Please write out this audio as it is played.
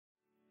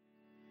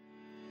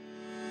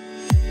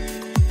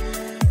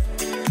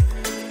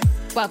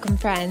Welcome,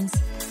 friends.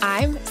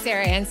 I'm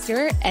Sarah Ann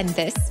Stewart, and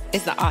this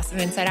is the Awesome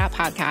Inside Out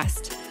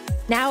podcast.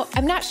 Now,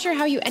 I'm not sure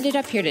how you ended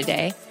up here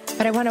today,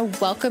 but I want to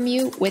welcome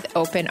you with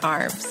open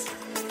arms.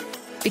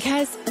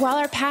 Because while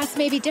our paths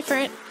may be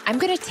different, I'm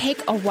going to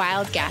take a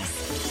wild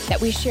guess that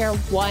we share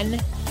one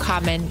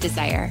common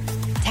desire: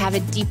 to have a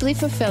deeply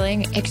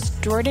fulfilling,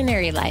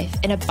 extraordinary life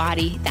in a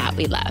body that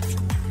we love.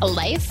 A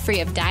life free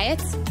of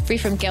diets, free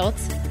from guilt,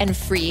 and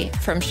free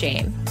from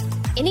shame.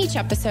 In each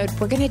episode,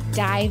 we're going to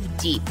dive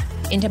deep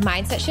into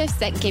mindset shifts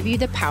that give you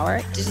the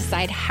power to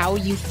decide how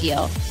you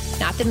feel,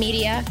 not the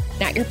media,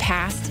 not your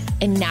past,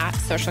 and not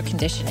social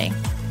conditioning.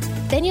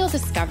 Then you'll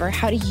discover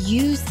how to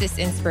use this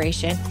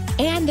inspiration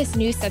and this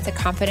new sense of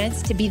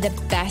confidence to be the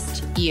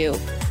best you,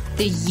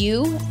 the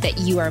you that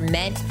you are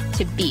meant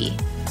to be.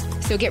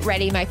 So get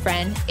ready, my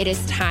friend. It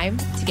is time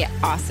to get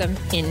awesome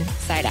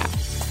inside out.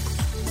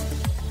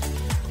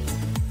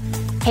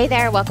 Hey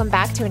there, welcome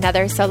back to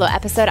another solo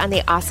episode on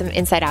the Awesome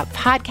Inside Out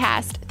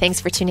podcast.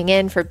 Thanks for tuning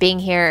in, for being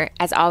here.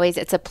 As always,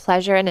 it's a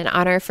pleasure and an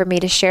honor for me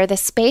to share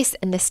this space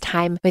and this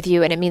time with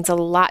you, and it means a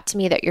lot to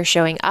me that you're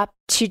showing up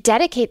to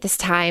dedicate this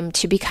time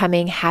to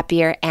becoming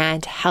happier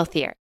and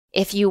healthier.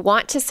 If you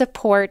want to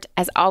support,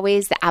 as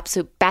always, the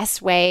absolute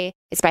best way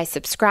is by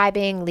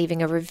subscribing,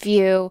 leaving a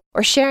review,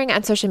 or sharing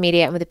on social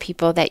media and with the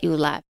people that you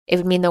love. It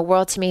would mean the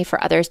world to me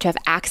for others to have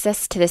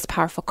access to this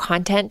powerful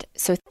content,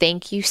 so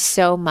thank you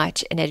so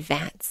much in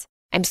advance.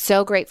 I'm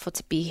so grateful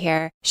to be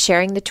here,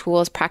 sharing the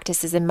tools,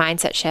 practices, and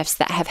mindset shifts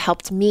that have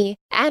helped me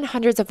and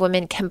hundreds of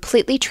women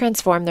completely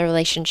transform the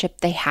relationship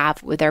they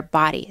have with their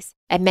bodies.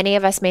 And many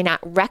of us may not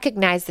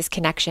recognize this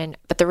connection,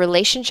 but the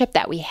relationship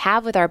that we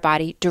have with our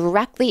body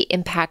directly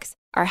impacts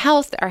our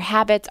health, our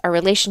habits, our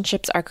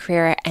relationships, our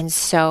career, and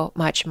so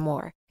much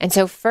more. And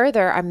so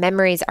further, our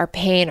memories, our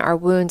pain, our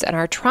wounds, and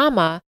our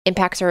trauma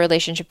impacts our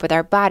relationship with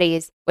our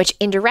bodies, which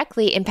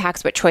indirectly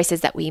impacts what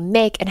choices that we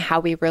make and how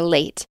we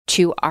relate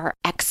to our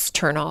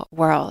external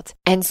world.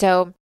 And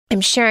so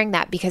I'm sharing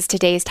that because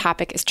today's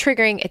topic is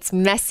triggering, it's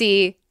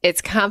messy,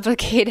 it's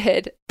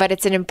complicated, but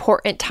it's an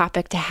important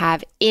topic to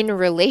have in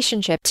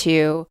relationship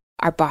to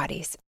our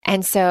bodies.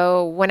 And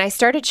so when I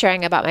started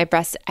sharing about my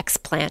breast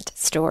explant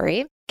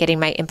story, getting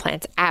my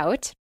implants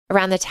out,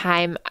 around the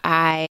time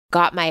I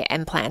got my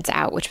implants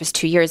out, which was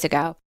 2 years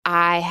ago,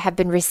 I have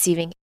been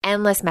receiving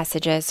endless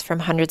messages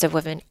from hundreds of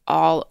women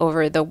all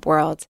over the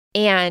world.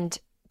 And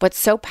what's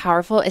so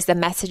powerful is the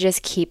messages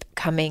keep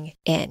coming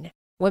in.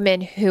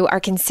 Women who are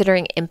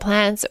considering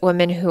implants,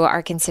 women who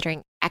are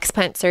considering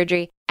explant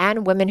surgery,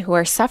 and women who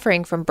are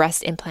suffering from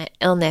breast implant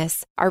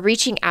illness are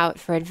reaching out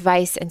for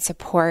advice and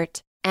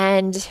support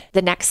and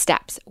the next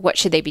steps. What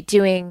should they be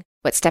doing?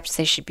 What steps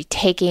they should be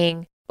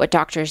taking? What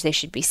doctors they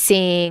should be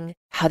seeing?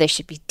 How they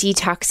should be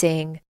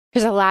detoxing?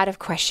 There's a lot of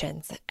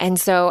questions. And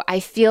so I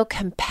feel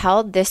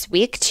compelled this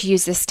week to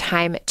use this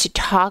time to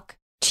talk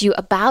to you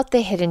about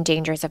the hidden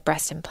dangers of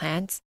breast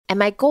implants. And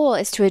my goal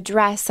is to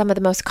address some of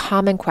the most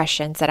common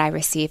questions that I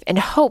receive in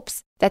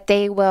hopes that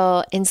they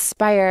will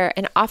inspire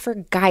and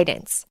offer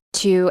guidance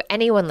to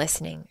anyone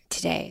listening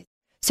today.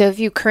 So if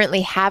you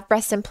currently have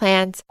breast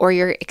implants, or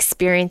you're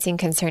experiencing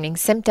concerning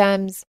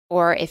symptoms,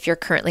 or if you're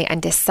currently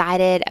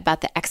undecided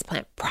about the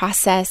explant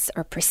process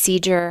or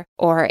procedure,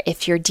 or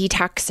if you're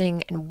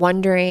detoxing and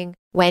wondering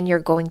when you're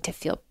going to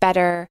feel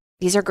better,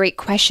 these are great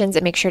questions,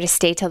 and make sure to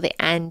stay till the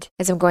end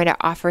as I'm going to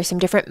offer some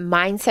different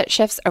mindset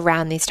shifts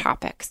around these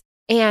topics.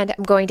 And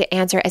I'm going to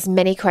answer as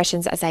many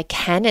questions as I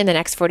can in the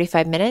next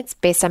 45 minutes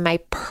based on my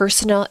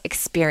personal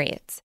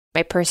experience,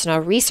 my personal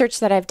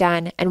research that I've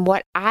done, and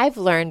what I've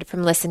learned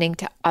from listening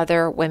to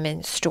other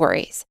women's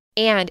stories.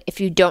 And if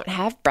you don't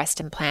have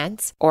breast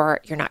implants or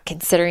you're not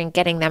considering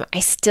getting them, I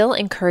still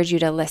encourage you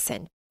to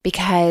listen,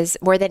 because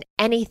more than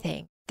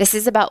anything, this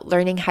is about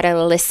learning how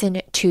to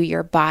listen to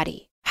your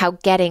body, how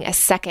getting a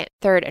second,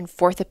 third, and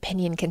fourth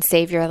opinion can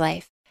save your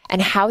life,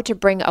 and how to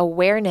bring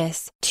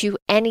awareness to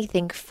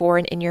anything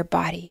foreign in your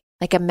body,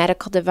 like a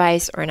medical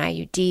device or an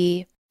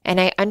IUD. And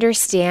I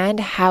understand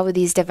how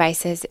these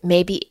devices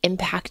may be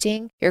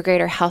impacting your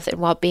greater health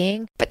and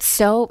well-being, but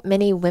so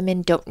many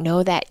women don't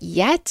know that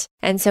yet.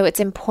 And so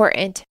it's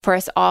important for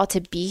us all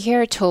to be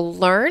here to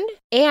learn,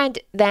 and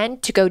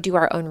then to go do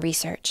our own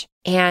research,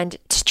 and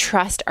to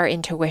trust our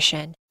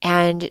intuition,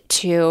 and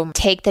to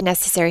take the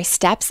necessary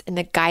steps and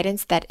the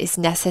guidance that is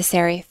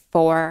necessary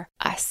for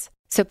us.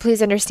 So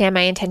please understand,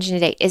 my intention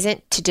today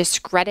isn't to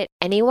discredit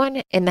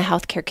anyone in the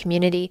healthcare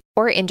community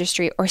or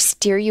industry, or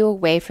steer you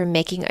away from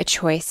making a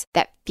choice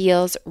that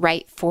feels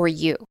right for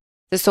you.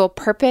 The sole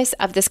purpose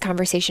of this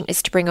conversation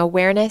is to bring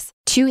awareness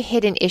to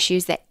hidden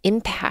issues that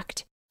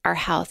impact our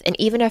health and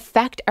even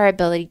affect our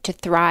ability to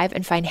thrive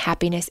and find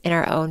happiness in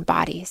our own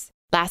bodies.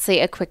 Lastly,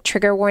 a quick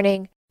trigger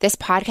warning. This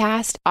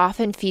podcast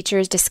often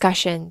features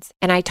discussions,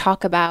 and I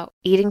talk about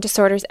eating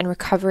disorders and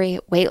recovery,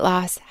 weight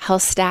loss,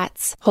 health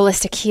stats,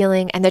 holistic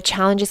healing, and the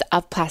challenges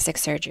of plastic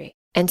surgery.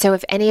 And so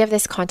if any of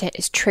this content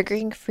is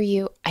triggering for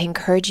you, I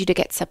encourage you to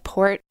get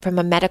support from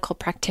a medical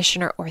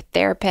practitioner or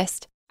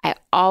therapist. I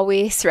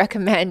always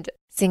recommend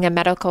seeing a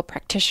medical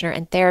practitioner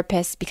and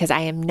therapist because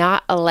I am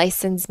not a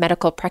licensed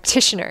medical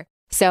practitioner.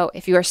 So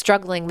if you are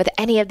struggling with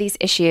any of these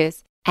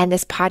issues, and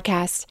this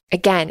podcast,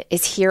 again,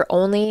 is here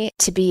only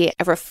to be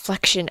a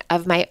reflection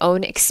of my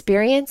own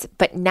experience,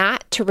 but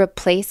not to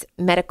replace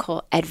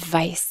medical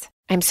advice.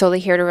 I'm solely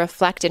here to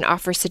reflect and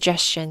offer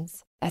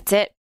suggestions. That's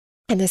it.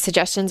 And the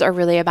suggestions are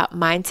really about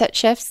mindset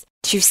shifts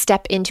to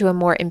step into a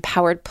more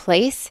empowered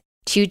place,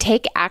 to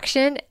take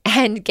action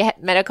and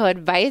get medical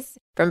advice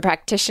from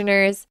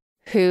practitioners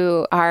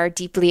who are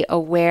deeply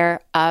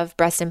aware of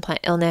breast implant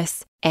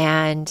illness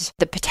and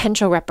the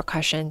potential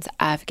repercussions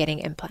of getting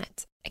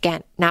implants.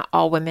 Again, not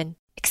all women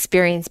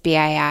experience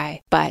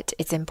BII, but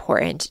it's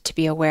important to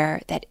be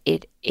aware that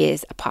it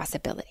is a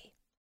possibility.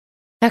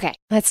 Okay,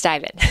 let's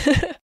dive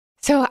in.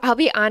 So I'll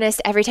be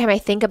honest, every time I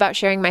think about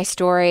sharing my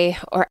story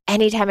or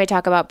anytime I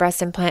talk about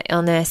breast implant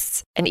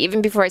illness, and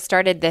even before I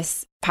started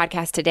this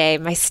podcast today,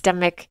 my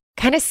stomach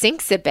kind of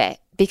sinks a bit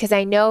because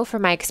I know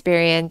from my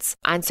experience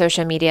on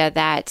social media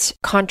that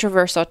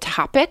controversial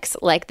topics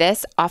like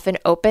this often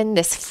open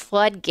this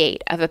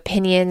floodgate of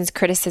opinions,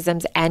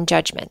 criticisms, and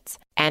judgments.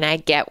 And I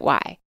get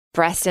why.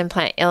 Breast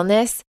implant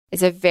illness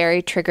is a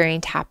very triggering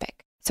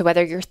topic. So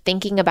whether you're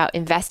thinking about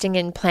investing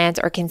in implants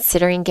or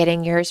considering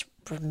getting yours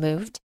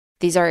removed,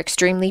 these are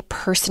extremely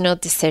personal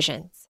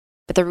decisions.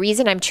 But the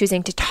reason I'm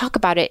choosing to talk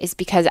about it is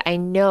because I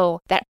know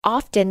that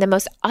often the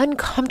most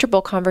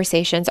uncomfortable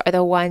conversations are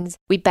the ones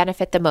we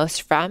benefit the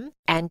most from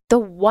and the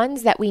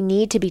ones that we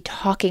need to be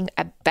talking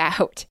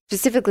about,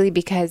 specifically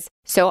because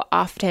so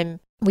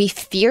often we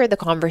fear the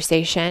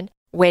conversation,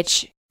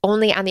 which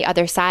only on the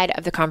other side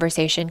of the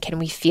conversation can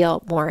we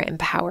feel more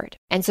empowered.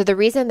 And so the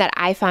reason that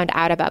I found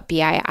out about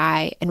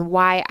BII and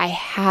why I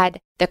had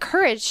the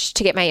courage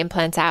to get my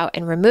implants out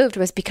and removed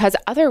was because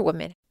other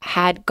women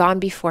had gone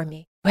before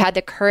me who had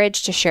the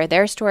courage to share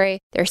their story,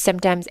 their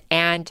symptoms,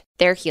 and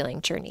their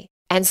healing journey.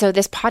 And so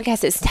this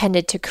podcast is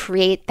intended to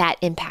create that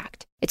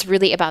impact. It's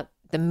really about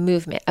the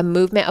movement, a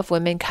movement of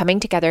women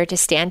coming together to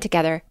stand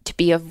together, to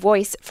be a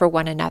voice for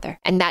one another.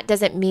 And that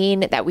doesn't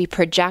mean that we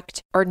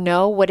project or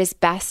know what is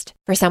best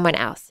for someone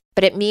else,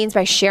 but it means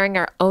by sharing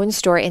our own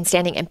story and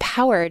standing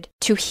empowered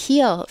to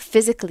heal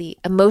physically,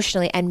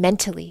 emotionally, and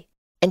mentally,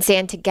 and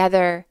stand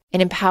together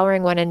and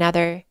empowering one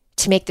another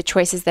to make the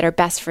choices that are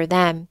best for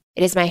them.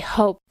 It is my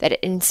hope that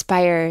it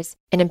inspires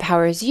and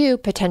empowers you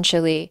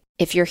potentially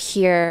if you're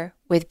here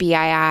with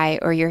BII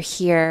or you're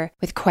here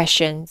with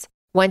questions.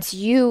 Once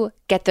you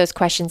get those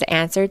questions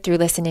answered through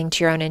listening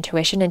to your own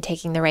intuition and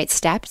taking the right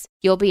steps,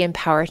 you'll be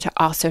empowered to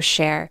also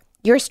share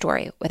your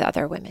story with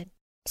other women.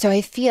 So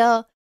I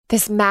feel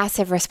this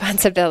massive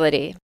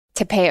responsibility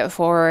to pay it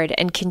forward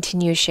and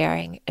continue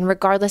sharing. And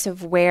regardless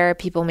of where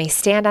people may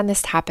stand on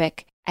this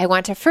topic, I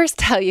want to first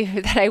tell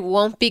you that I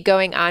won't be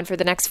going on for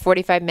the next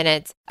 45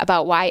 minutes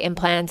about why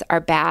implants are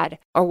bad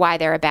or why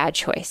they're a bad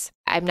choice.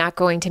 I'm not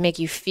going to make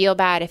you feel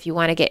bad if you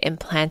want to get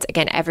implants.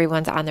 Again,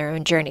 everyone's on their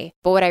own journey.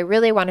 But what I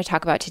really want to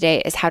talk about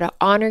today is how to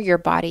honor your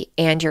body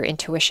and your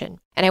intuition.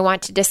 And I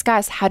want to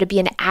discuss how to be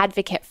an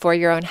advocate for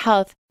your own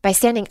health by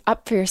standing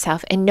up for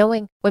yourself and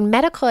knowing when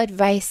medical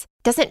advice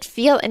doesn't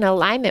feel in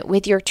alignment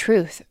with your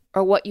truth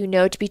or what you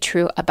know to be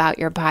true about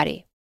your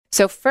body.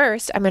 So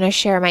first, I'm going to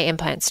share my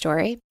implant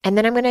story, and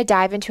then I'm going to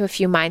dive into a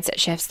few mindset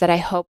shifts that I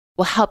hope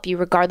will help you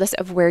regardless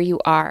of where you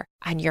are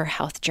on your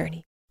health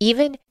journey.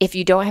 Even if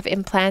you don't have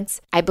implants,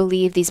 I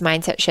believe these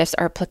mindset shifts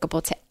are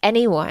applicable to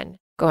anyone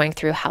going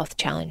through health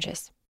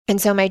challenges.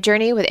 And so my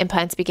journey with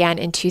implants began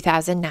in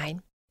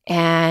 2009.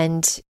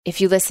 And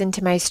if you listened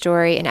to my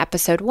story in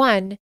episode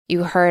 1,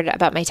 you heard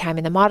about my time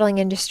in the modeling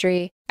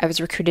industry. I was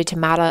recruited to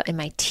model in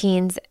my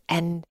teens,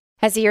 and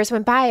as the years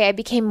went by, I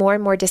became more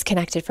and more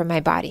disconnected from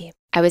my body.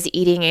 I was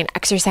eating and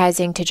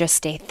exercising to just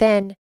stay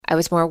thin. I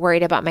was more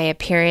worried about my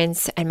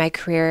appearance and my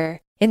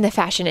career in the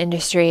fashion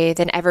industry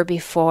than ever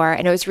before,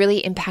 and it was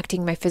really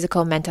impacting my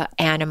physical, mental,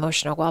 and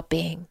emotional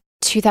well-being.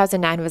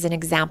 2009 was an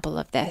example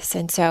of this,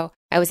 and so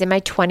I was in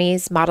my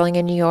 20s modeling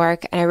in New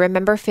York, and I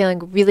remember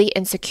feeling really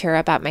insecure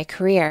about my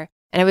career,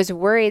 and I was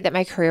worried that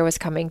my career was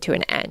coming to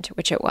an end,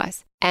 which it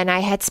was. And I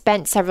had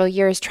spent several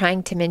years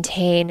trying to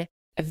maintain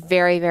a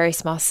very, very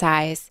small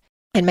size,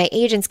 and my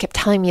agents kept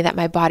telling me that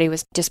my body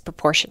was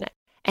disproportionate.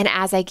 And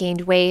as I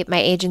gained weight, my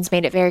agents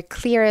made it very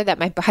clear that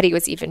my body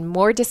was even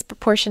more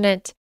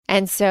disproportionate.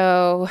 And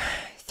so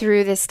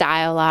through this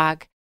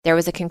dialogue, there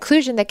was a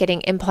conclusion that getting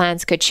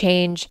implants could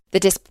change the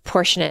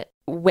disproportionate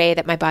way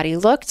that my body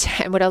looked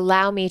and would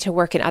allow me to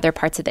work in other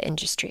parts of the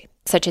industry,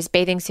 such as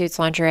bathing suits,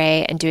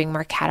 lingerie, and doing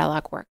more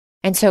catalog work.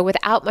 And so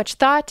without much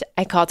thought,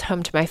 I called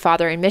home to my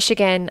father in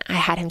Michigan. I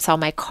had him sell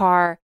my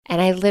car, and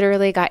I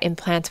literally got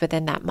implants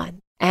within that month.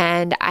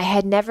 And I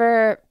had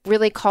never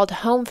really called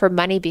home for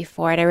money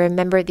before. And I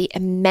remember the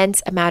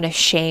immense amount of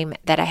shame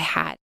that I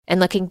had. And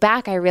looking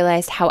back, I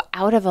realized how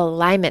out of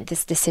alignment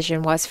this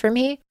decision was for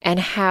me and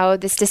how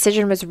this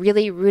decision was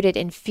really rooted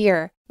in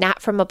fear, not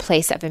from a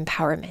place of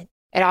empowerment.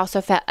 It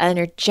also felt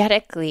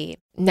energetically,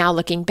 now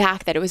looking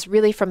back, that it was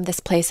really from this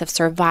place of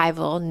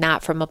survival,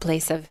 not from a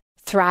place of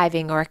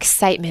thriving or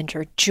excitement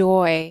or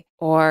joy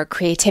or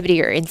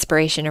creativity or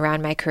inspiration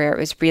around my career. It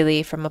was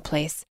really from a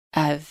place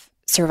of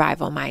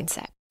survival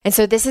mindset. And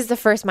so this is the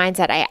first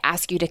mindset I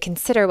ask you to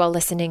consider while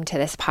listening to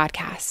this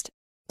podcast.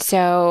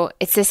 So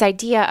it's this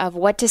idea of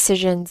what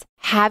decisions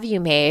have you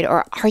made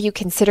or are you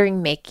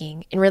considering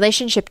making in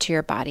relationship to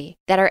your body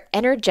that are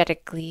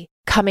energetically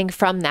coming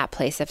from that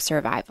place of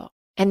survival.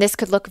 And this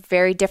could look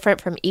very different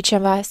from each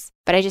of us,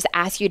 but I just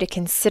ask you to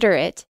consider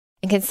it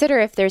and consider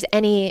if there's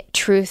any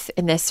truth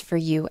in this for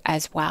you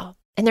as well.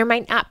 And there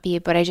might not be,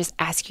 but I just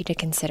ask you to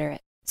consider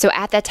it. So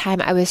at that time,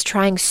 I was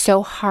trying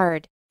so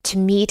hard to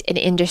meet an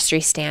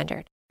industry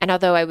standard. And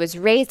although I was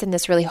raised in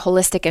this really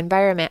holistic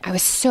environment, I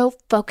was so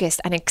focused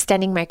on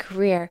extending my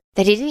career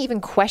that I didn't even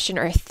question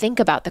or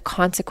think about the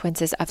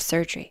consequences of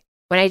surgery.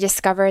 When I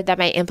discovered that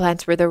my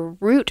implants were the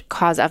root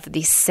cause of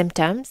these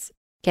symptoms,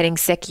 getting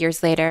sick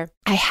years later,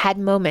 I had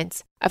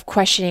moments of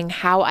questioning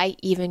how I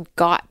even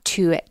got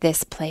to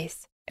this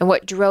place and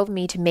what drove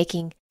me to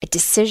making a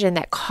decision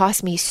that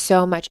cost me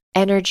so much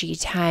energy,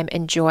 time,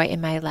 and joy in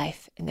my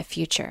life in the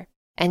future.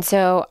 And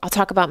so I'll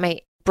talk about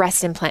my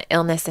breast implant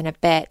illness in a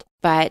bit.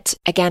 But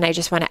again, I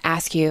just want to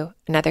ask you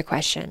another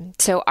question.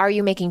 So are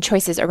you making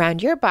choices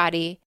around your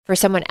body for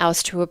someone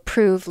else to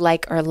approve,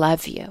 like, or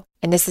love you?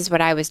 And this is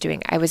what I was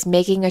doing. I was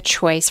making a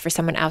choice for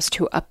someone else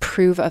to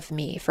approve of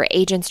me, for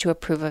agents to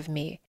approve of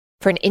me,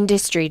 for an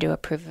industry to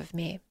approve of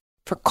me,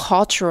 for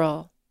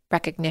cultural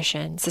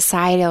recognition,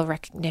 societal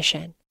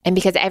recognition. And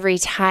because every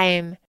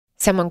time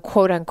someone,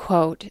 quote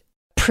unquote,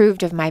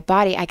 approved of my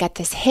body, I got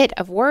this hit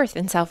of worth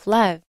and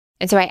self-love.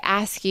 And so I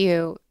ask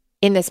you,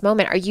 in this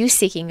moment, are you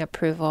seeking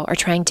approval or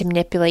trying to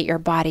manipulate your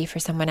body for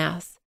someone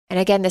else? And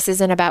again, this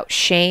isn't about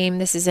shame.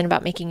 This isn't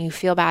about making you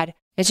feel bad.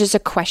 It's just a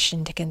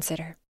question to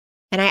consider.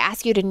 And I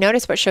ask you to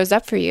notice what shows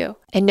up for you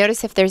and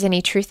notice if there's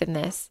any truth in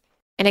this.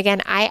 And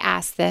again, I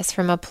ask this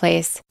from a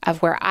place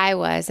of where I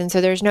was. And so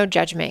there's no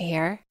judgment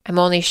here. I'm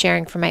only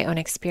sharing from my own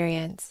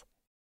experience.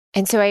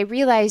 And so I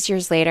realized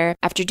years later,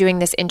 after doing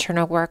this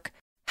internal work,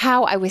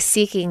 how I was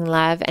seeking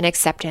love and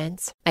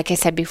acceptance, like I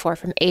said before,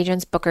 from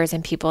agents, bookers,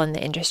 and people in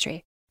the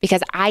industry,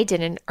 because I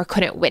didn't or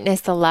couldn't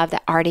witness the love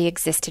that already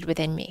existed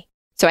within me.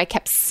 So I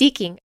kept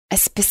seeking a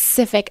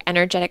specific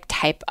energetic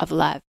type of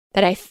love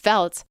that I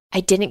felt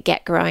I didn't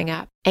get growing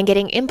up. And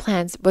getting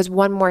implants was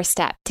one more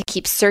step to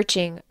keep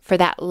searching for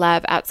that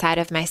love outside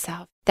of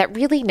myself that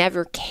really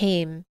never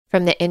came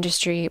from the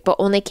industry, but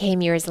only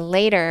came years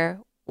later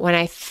when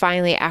I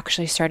finally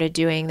actually started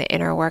doing the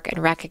inner work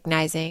and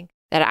recognizing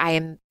that I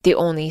am the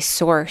only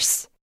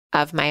source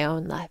of my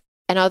own love.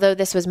 And although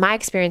this was my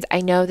experience,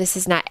 I know this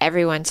is not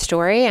everyone's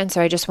story. And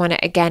so I just want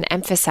to again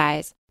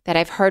emphasize that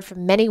I've heard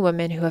from many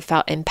women who have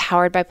felt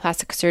empowered by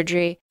plastic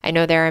surgery. I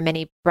know there are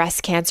many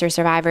breast cancer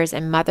survivors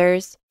and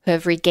mothers who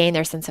have regained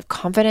their sense of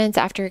confidence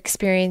after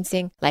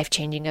experiencing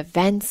life-changing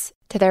events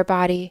to their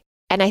body.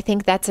 And I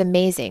think that's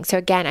amazing. So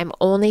again, I'm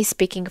only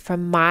speaking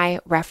from my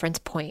reference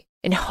point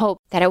in hope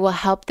that it will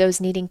help those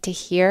needing to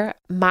hear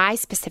my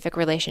specific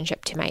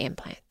relationship to my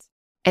implants.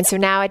 And so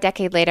now, a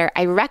decade later,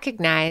 I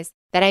recognize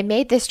that I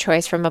made this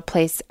choice from a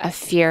place of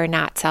fear,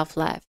 not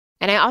self-love.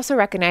 And I also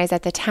recognize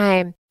at the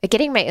time that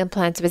getting my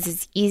implants was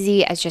as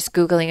easy as just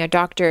Googling a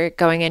doctor,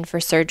 going in for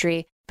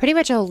surgery, pretty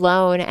much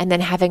alone, and then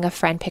having a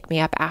friend pick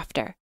me up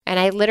after. And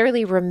I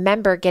literally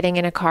remember getting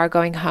in a car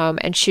going home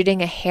and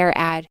shooting a hair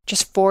ad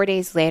just 4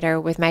 days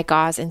later with my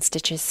gauze and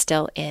stitches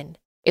still in.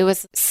 It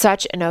was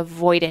such an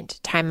avoidant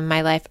time in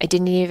my life. I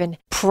didn't even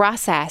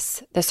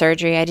process the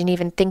surgery. I didn't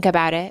even think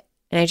about it.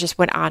 And I just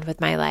went on with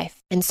my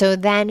life. And so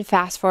then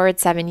fast forward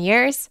 7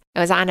 years,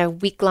 I was on a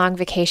week-long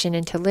vacation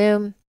in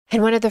Tulum.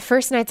 And one of the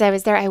first nights I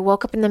was there, I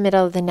woke up in the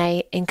middle of the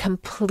night in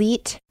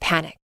complete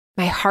panic.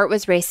 My heart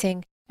was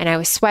racing and I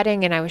was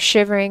sweating and I was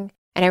shivering.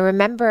 And I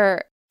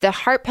remember the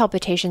heart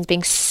palpitations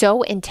being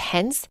so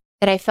intense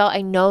that I felt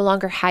I no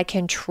longer had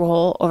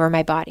control over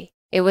my body.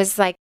 It was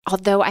like,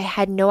 although I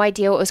had no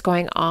idea what was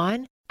going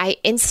on, I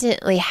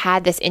instantly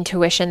had this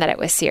intuition that it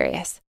was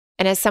serious.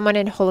 And as someone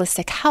in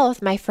holistic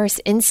health, my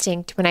first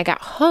instinct when I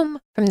got home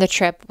from the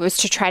trip was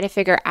to try to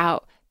figure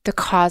out the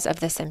cause of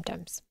the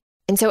symptoms.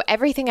 And so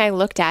everything I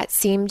looked at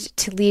seemed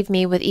to leave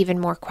me with even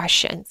more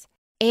questions.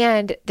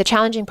 And the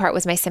challenging part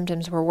was my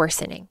symptoms were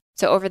worsening.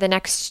 So over the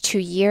next 2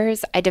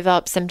 years, I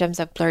developed symptoms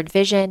of blurred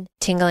vision,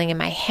 tingling in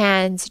my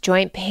hands,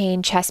 joint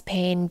pain, chest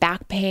pain,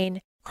 back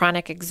pain,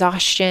 chronic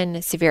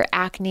exhaustion, severe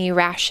acne,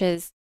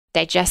 rashes,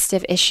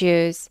 digestive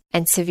issues,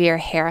 and severe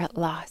hair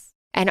loss.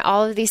 And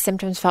all of these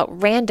symptoms felt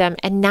random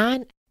and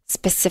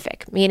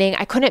non-specific, meaning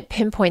I couldn't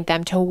pinpoint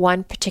them to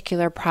one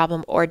particular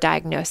problem or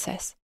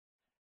diagnosis.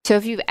 So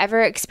if you've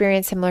ever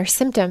experienced similar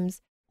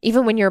symptoms,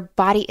 even when your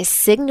body is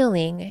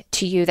signaling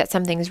to you that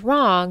something's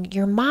wrong,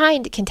 your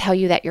mind can tell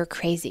you that you're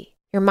crazy.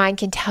 Your mind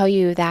can tell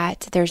you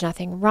that there's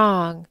nothing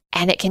wrong,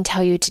 and it can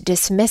tell you to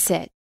dismiss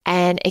it.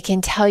 And it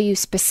can tell you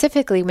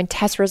specifically when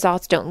test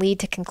results don't lead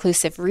to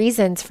conclusive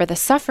reasons for the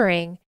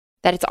suffering,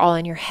 that it's all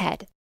in your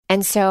head.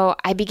 And so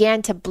I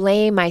began to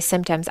blame my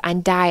symptoms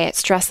on diet,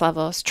 stress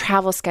levels,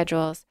 travel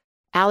schedules,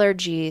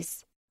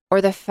 allergies, or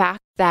the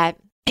fact that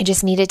I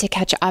just needed to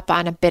catch up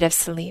on a bit of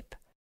sleep.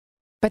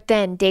 But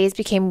then days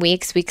became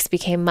weeks, weeks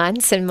became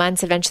months, and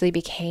months eventually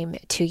became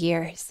 2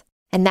 years.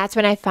 And that's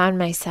when I found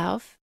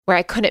myself where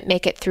I couldn't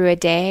make it through a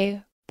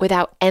day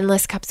without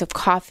endless cups of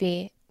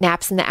coffee,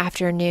 naps in the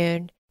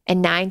afternoon,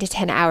 and 9 to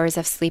 10 hours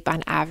of sleep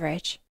on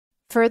average.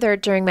 Further,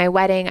 during my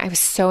wedding, I was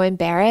so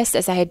embarrassed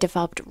as I had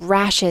developed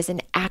rashes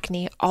and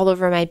acne all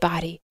over my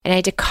body, and I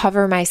had to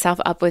cover myself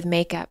up with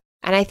makeup.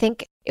 And I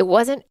think it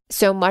wasn't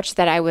so much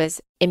that I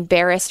was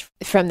embarrassed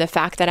from the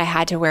fact that I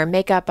had to wear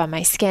makeup on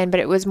my skin, but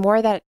it was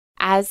more that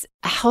as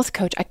a health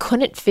coach, I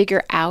couldn't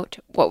figure out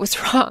what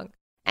was wrong.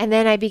 And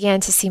then I began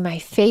to see my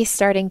face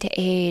starting to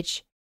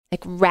age,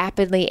 like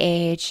rapidly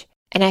age.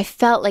 And I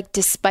felt like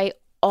despite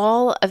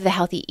all of the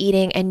healthy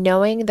eating and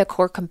knowing the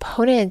core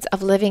components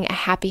of living a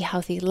happy,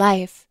 healthy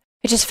life,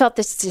 I just felt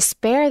this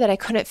despair that I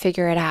couldn't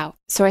figure it out.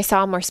 So I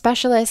saw more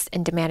specialists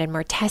and demanded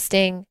more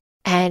testing.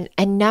 And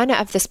none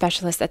of the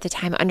specialists at the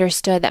time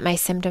understood that my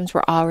symptoms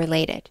were all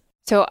related.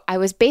 So I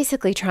was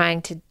basically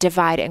trying to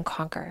divide and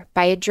conquer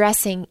by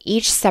addressing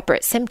each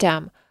separate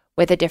symptom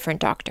with a different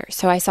doctor.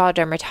 So I saw a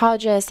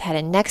dermatologist, head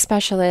and neck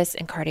specialist,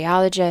 and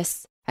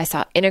cardiologists. I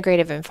saw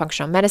integrative and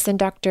functional medicine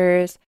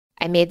doctors.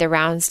 I made the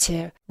rounds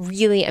to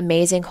really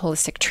amazing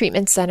holistic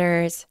treatment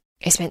centers.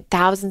 I spent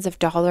thousands of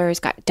dollars,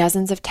 got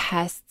dozens of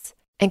tests,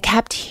 and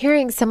kept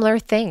hearing similar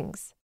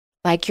things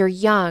like you're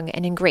young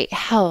and in great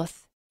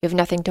health. You have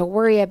nothing to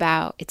worry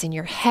about. It's in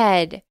your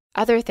head.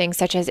 Other things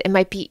such as it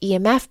might be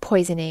EMF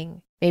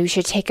poisoning. Maybe you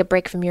should take a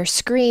break from your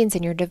screens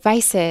and your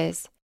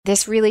devices.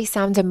 This really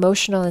sounds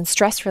emotional and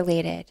stress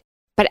related.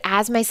 But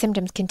as my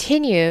symptoms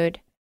continued,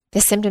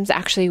 the symptoms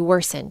actually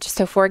worsened.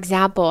 So for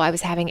example, I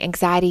was having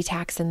anxiety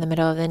attacks in the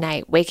middle of the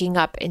night, waking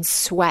up in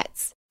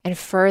sweats, and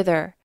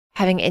further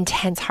having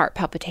intense heart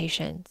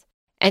palpitations.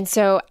 And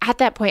so at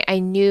that point, I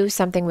knew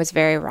something was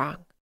very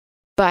wrong,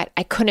 but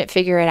I couldn't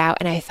figure it out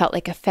and I felt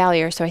like a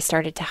failure, so I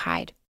started to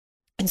hide.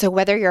 And so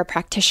whether you're a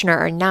practitioner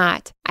or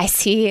not, I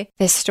see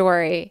this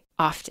story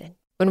often.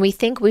 When we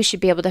think we should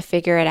be able to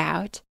figure it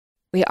out,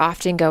 we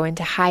often go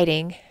into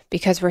hiding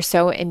because we're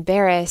so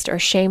embarrassed or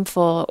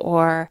shameful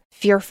or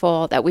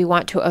fearful that we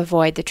want to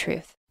avoid the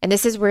truth. And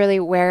this is really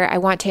where I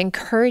want to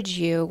encourage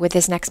you with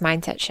this next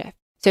mindset shift.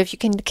 So if you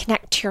can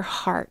connect to your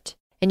heart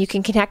and you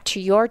can connect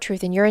to your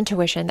truth and your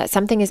intuition that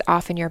something is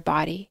off in your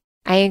body,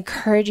 I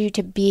encourage you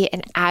to be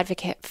an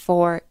advocate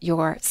for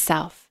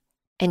yourself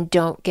and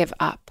don't give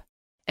up.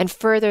 And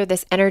further,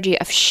 this energy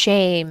of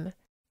shame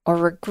or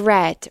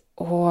regret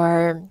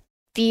or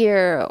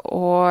fear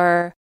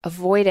or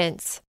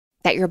avoidance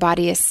that your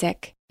body is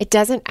sick, it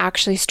doesn't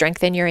actually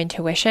strengthen your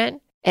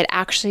intuition. It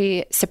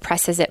actually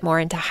suppresses it more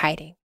into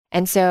hiding.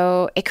 And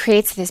so it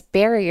creates this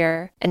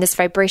barrier and this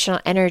vibrational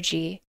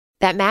energy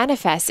that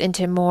manifests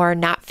into more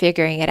not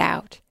figuring it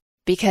out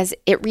because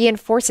it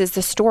reinforces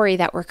the story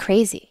that we're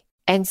crazy.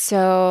 And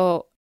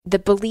so the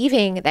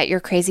believing that you're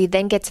crazy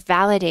then gets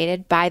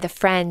validated by the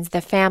friends, the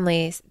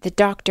families, the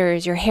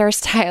doctors, your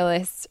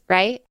hairstylists,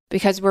 right?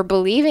 Because we're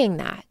believing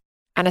that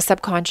on a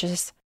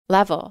subconscious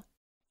level.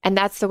 And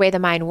that's the way the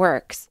mind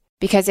works.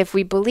 Because if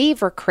we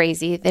believe we're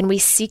crazy, then we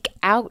seek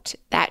out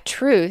that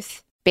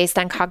truth based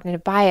on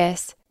cognitive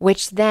bias,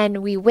 which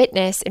then we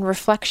witness in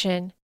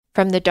reflection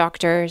from the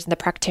doctors and the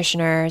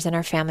practitioners and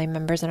our family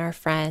members and our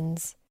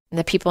friends and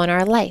the people in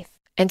our life.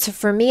 And so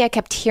for me, I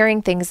kept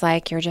hearing things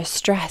like, you're just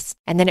stressed.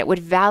 And then it would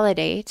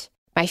validate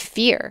my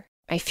fear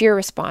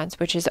response,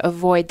 which is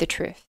avoid the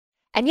truth.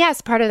 And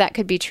yes, part of that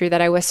could be true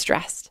that I was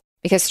stressed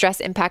because stress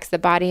impacts the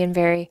body in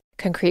very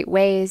concrete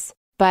ways.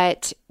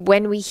 But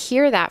when we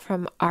hear that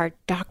from our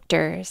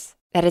doctors,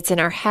 that it's in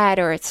our head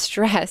or it's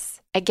stress,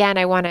 again,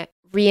 I want to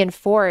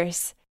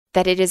reinforce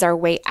that it is our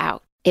way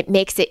out. It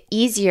makes it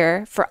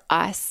easier for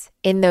us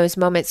in those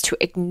moments to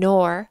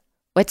ignore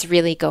what's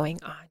really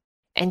going on.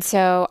 And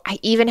so I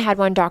even had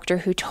one doctor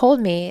who told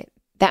me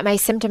that my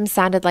symptoms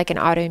sounded like an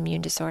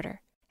autoimmune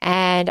disorder.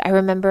 And I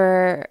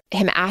remember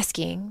him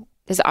asking,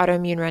 does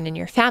autoimmune run in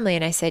your family?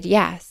 And I said,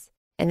 yes.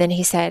 And then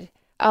he said,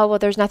 oh, well,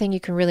 there's nothing you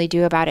can really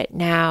do about it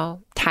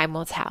now. Time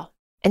will tell.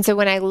 And so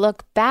when I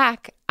look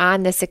back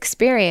on this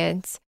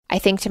experience, I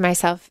think to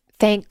myself,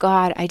 thank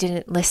God I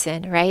didn't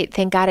listen, right?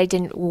 Thank God I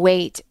didn't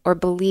wait or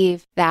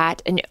believe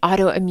that an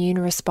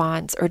autoimmune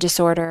response or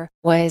disorder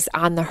was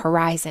on the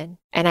horizon.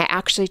 And I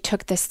actually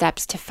took the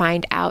steps to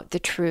find out the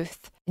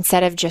truth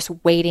instead of just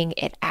waiting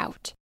it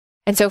out.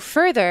 And so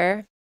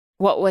further,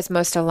 what was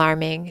most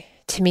alarming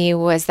to me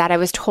was that I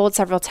was told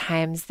several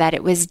times that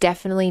it was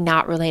definitely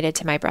not related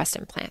to my breast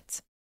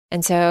implants.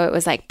 And so it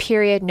was like,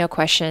 period, no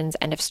questions,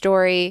 end of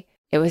story.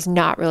 It was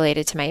not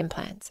related to my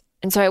implants.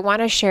 And so I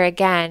want to share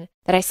again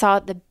that I saw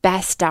the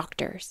best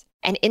doctors.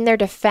 And in their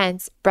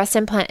defense, breast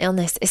implant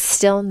illness is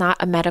still not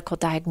a medical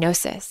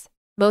diagnosis.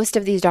 Most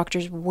of these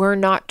doctors were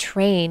not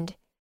trained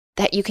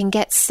that you can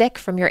get sick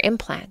from your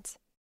implants.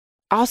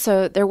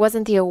 Also, there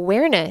wasn't the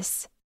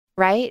awareness,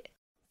 right?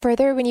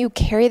 Further, when you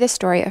carry the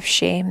story of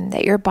shame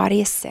that your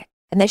body is sick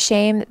and the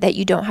shame that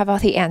you don't have all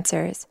the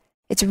answers,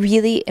 it's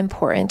really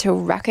important to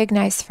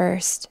recognize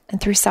first and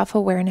through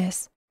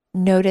self-awareness,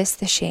 notice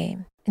the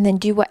shame and then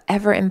do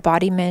whatever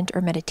embodiment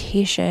or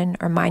meditation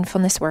or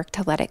mindfulness work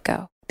to let it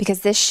go.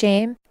 Because this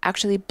shame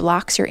actually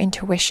blocks your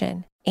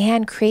intuition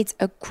and creates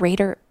a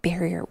greater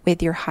barrier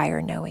with your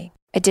higher knowing.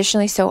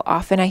 Additionally, so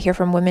often I hear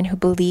from women who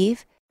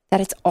believe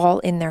that it's all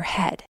in their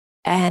head.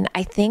 And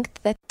I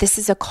think that this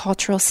is a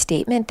cultural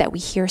statement that we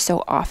hear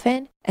so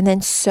often, and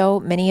then so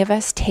many of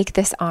us take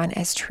this on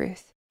as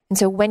truth. And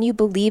so when you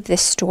believe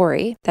this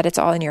story, that it's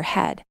all in your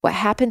head, what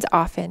happens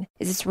often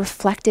is it's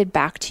reflected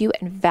back to you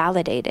and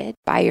validated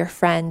by your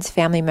friends,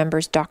 family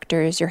members,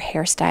 doctors, your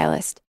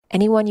hairstylist,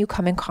 anyone you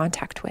come in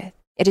contact with.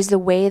 It is the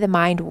way the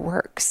mind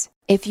works.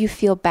 If you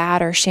feel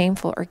bad or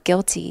shameful or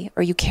guilty,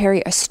 or you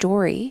carry a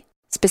story,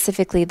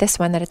 specifically this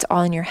one that it's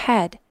all in your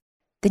head,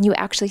 then you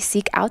actually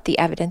seek out the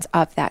evidence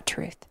of that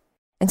truth.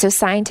 And so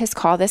scientists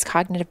call this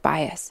cognitive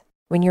bias.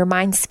 When your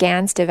mind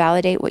scans to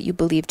validate what you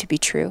believe to be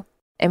true,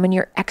 and when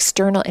your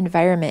external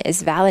environment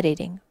is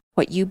validating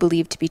what you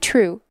believe to be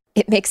true,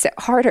 it makes it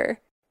harder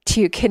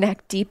to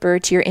connect deeper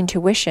to your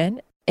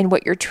intuition and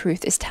what your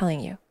truth is telling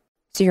you.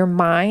 So your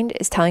mind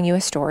is telling you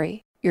a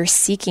story. You're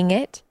seeking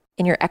it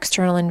in your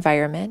external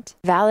environment,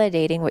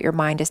 validating what your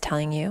mind is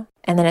telling you.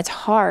 And then it's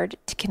hard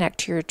to connect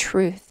to your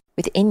truth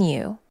within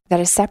you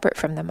that is separate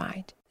from the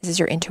mind. This is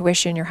your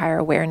intuition, your higher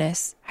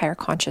awareness, higher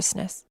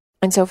consciousness.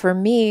 And so for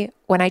me,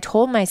 when I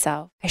told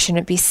myself I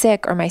shouldn't be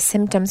sick or my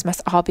symptoms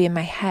must all be in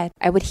my head,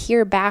 I would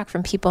hear back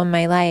from people in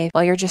my life,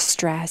 well, you're just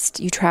stressed.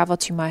 You travel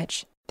too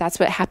much. That's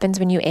what happens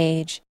when you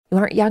age. You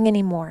aren't young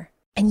anymore.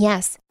 And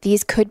yes,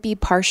 these could be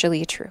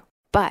partially true.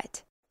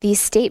 But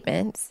these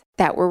statements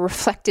that were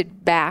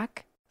reflected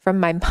back from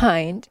my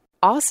mind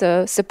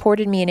also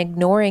supported me in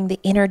ignoring the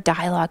inner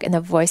dialogue and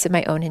the voice of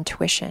my own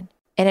intuition.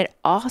 And it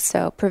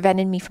also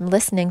prevented me from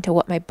listening to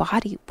what my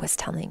body was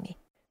telling me.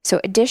 So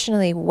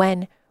additionally,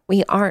 when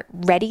we aren't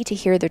ready to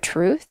hear the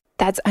truth,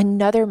 that's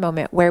another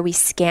moment where we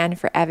scan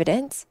for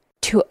evidence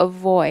to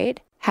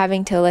avoid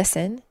having to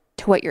listen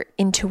to what your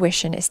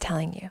intuition is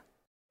telling you.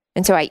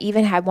 And so I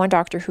even had one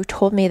doctor who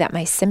told me that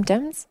my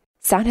symptoms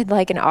sounded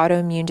like an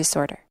autoimmune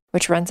disorder,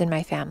 which runs in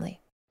my family.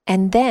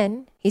 And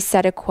then he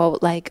said a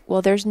quote like,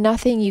 well, there's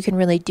nothing you can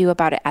really do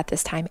about it at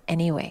this time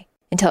anyway,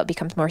 until it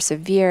becomes more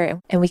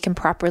severe and we can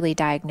properly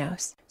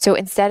diagnose. So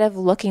instead of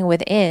looking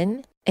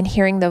within and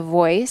hearing the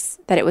voice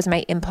that it was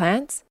my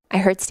implants, I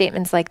heard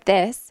statements like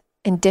this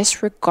and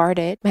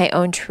disregarded my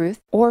own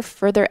truth or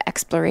further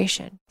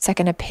exploration,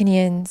 second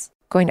opinions,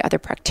 going to other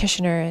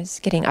practitioners,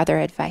 getting other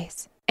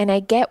advice. And I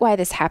get why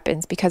this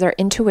happens because our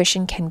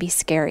intuition can be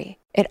scary.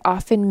 It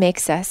often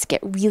makes us get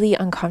really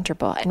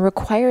uncomfortable and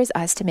requires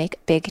us to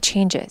make big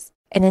changes.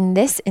 And in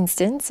this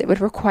instance, it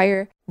would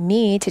require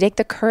me to take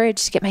the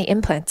courage to get my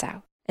implants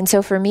out. And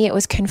so for me, it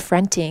was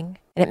confronting,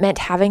 and it meant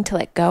having to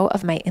let go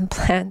of my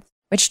implants,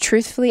 which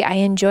truthfully I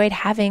enjoyed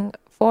having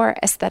for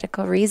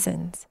aesthetical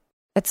reasons.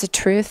 That's a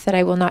truth that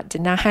I will not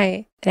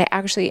deny, that I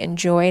actually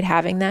enjoyed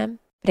having them,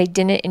 but I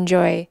didn't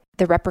enjoy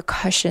the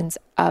repercussions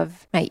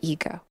of my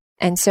ego.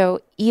 And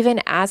so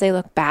even as I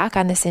look back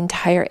on this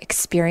entire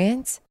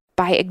experience,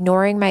 by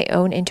ignoring my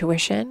own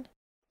intuition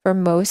for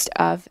most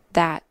of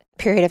that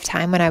period of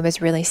time when I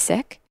was really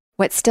sick,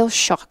 what still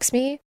shocks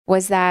me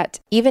was that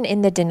even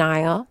in the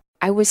denial,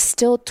 I was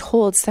still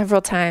told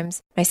several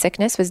times my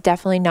sickness was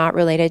definitely not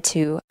related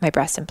to my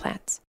breast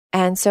implants.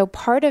 And so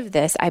part of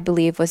this, I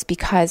believe, was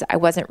because I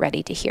wasn't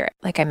ready to hear it,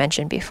 like I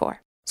mentioned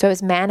before. So I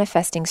was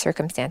manifesting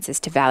circumstances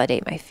to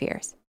validate my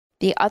fears.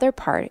 The other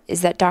part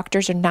is that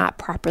doctors are not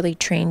properly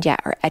trained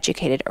yet or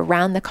educated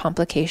around the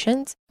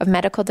complications of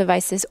medical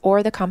devices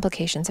or the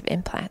complications of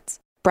implants.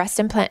 Breast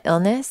implant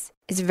illness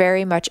is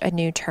very much a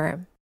new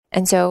term.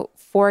 And so,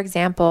 for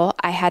example,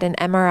 I had an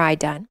MRI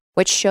done,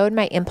 which showed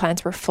my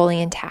implants were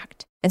fully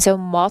intact. And so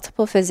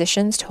multiple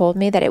physicians told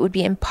me that it would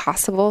be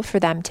impossible for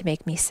them to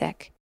make me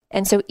sick.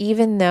 And so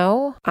even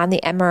though on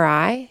the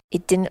MRI,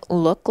 it didn't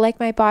look like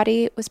my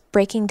body was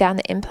breaking down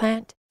the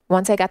implant,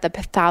 once I got the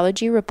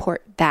pathology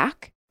report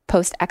back,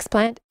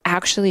 post-explant,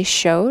 actually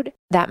showed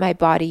that my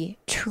body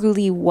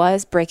truly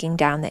was breaking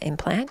down the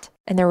implant,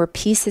 and there were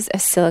pieces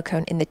of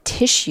silicone in the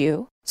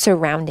tissue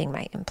surrounding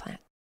my implant.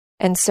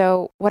 And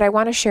so what I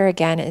want to share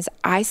again is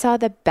I saw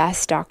the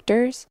best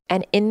doctors,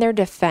 and in their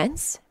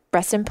defense,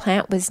 breast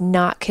implant was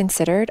not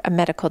considered a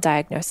medical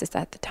diagnosis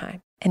at the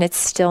time, and it's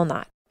still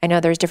not. I know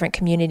there's different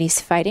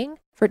communities fighting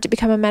for it to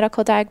become a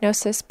medical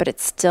diagnosis, but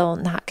it's still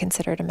not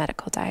considered a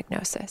medical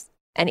diagnosis.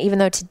 And even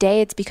though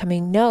today it's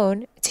becoming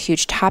known, it's a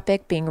huge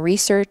topic being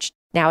researched,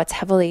 now it's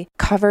heavily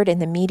covered in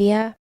the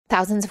media,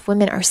 thousands of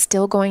women are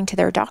still going to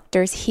their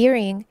doctors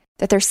hearing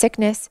that their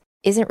sickness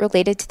isn't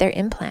related to their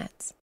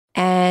implants.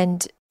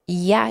 And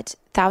yet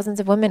thousands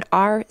of women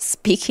are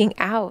speaking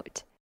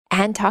out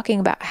and talking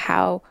about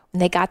how when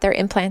they got their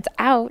implants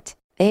out,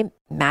 they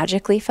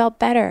magically felt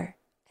better.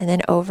 And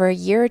then over a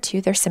year or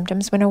two, their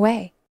symptoms went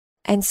away.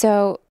 And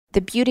so the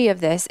beauty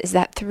of this is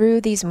that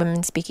through these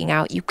women speaking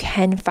out, you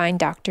can find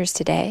doctors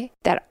today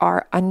that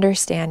are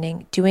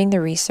understanding, doing the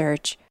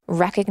research,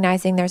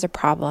 recognizing there's a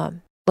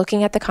problem,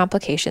 looking at the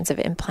complications of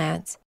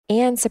implants,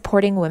 and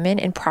supporting women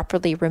in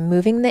properly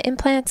removing the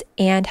implants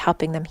and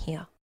helping them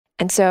heal.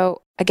 And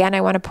so again, I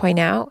want to point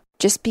out,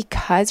 just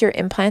because your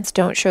implants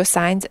don't show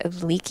signs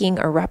of leaking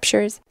or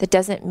ruptures, that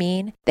doesn't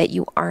mean that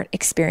you aren't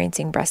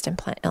experiencing breast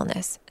implant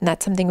illness. And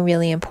that's something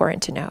really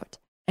important to note.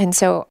 And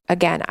so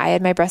again, I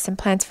had my breast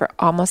implants for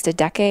almost a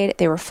decade.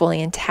 They were fully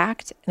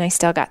intact and I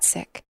still got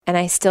sick. And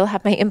I still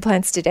have my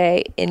implants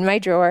today in my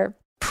drawer,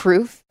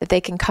 proof that they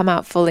can come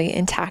out fully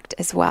intact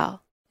as well.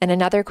 And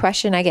another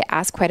question I get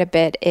asked quite a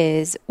bit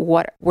is,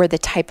 what were the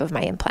type of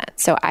my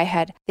implants? So I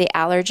had the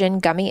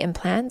Allergan gummy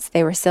implants.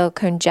 They were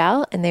silicone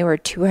gel and they were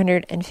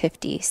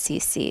 250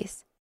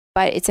 cc's.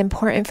 But it's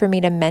important for me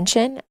to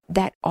mention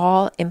that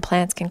all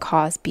implants can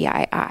cause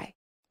BII.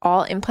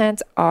 All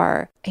implants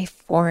are a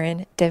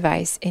foreign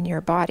device in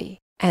your body.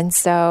 And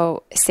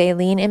so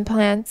saline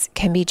implants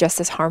can be just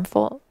as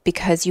harmful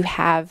because you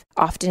have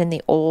often in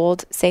the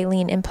old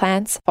saline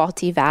implants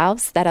faulty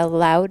valves that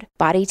allowed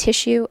body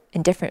tissue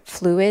and different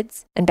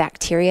fluids and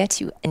bacteria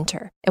to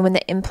enter. And when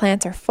the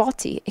implants are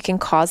faulty, it can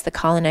cause the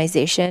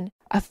colonization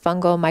of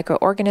fungal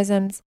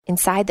microorganisms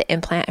inside the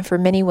implant. And for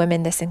many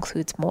women, this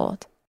includes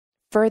mold.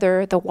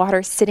 Further, the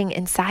water sitting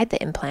inside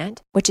the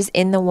implant, which is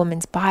in the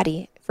woman's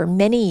body for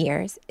many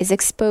years, is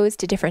exposed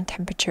to different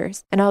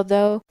temperatures. And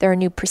although there are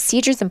new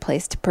procedures in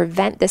place to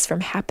prevent this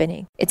from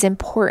happening, it's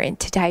important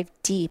to dive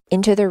deep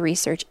into the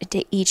research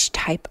into each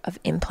type of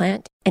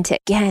implant and to,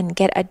 again,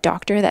 get a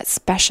doctor that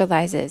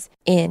specializes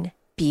in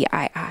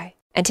BII.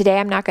 And today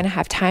I'm not going to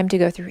have time to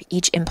go through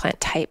each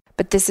implant type,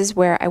 but this is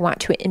where I want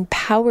to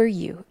empower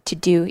you to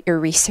do your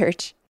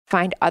research.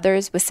 Find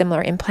others with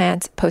similar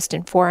implants, post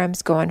in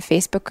forums, go on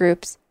Facebook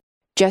groups.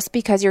 Just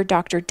because your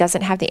doctor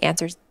doesn't have the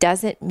answers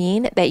doesn't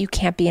mean that you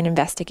can't be an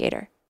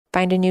investigator.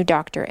 Find a new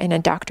doctor and a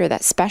doctor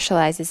that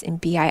specializes in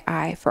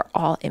BII for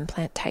all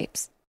implant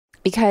types.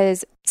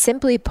 Because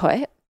simply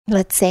put,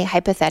 let's say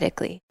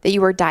hypothetically that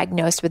you were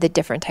diagnosed with a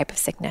different type of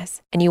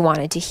sickness and you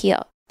wanted to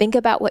heal. Think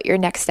about what your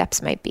next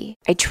steps might be.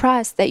 I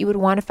trust that you would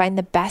want to find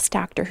the best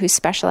doctor who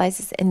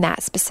specializes in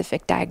that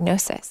specific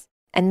diagnosis.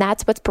 And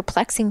that's what's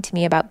perplexing to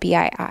me about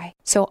BII.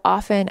 So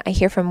often I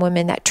hear from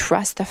women that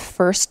trust the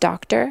first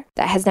doctor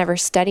that has never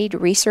studied,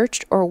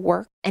 researched, or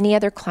worked any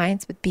other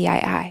clients with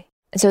BII.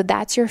 And so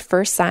that's your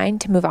first sign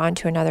to move on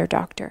to another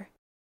doctor.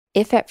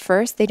 If at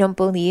first they don't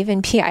believe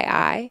in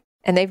BII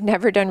and they've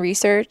never done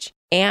research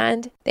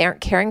and they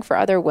aren't caring for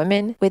other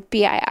women with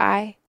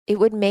BII, it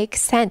would make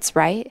sense,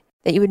 right?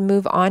 That you would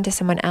move on to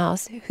someone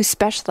else who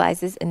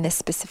specializes in this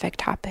specific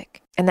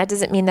topic. And that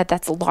doesn't mean that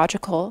that's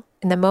logical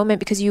in the moment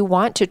because you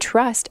want to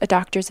trust a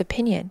doctor's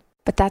opinion.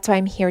 But that's why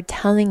I'm here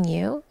telling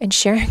you and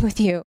sharing with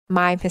you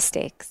my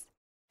mistakes.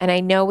 And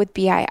I know with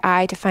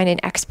BII to find an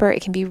expert,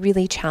 it can be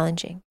really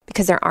challenging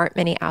because there aren't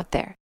many out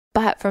there.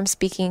 But from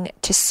speaking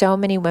to so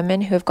many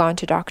women who have gone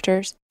to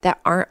doctors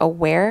that aren't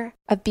aware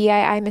of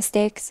BII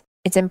mistakes,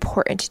 it's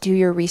important to do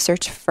your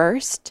research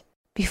first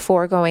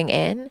before going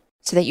in,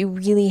 so that you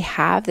really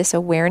have this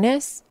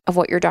awareness of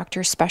what your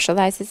doctor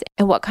specializes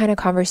and what kind of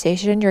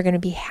conversation you're going to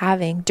be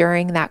having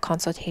during that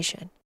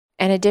consultation.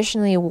 And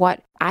additionally,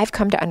 what I've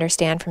come to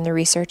understand from the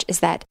research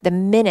is that the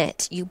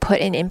minute you put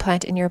an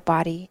implant in your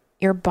body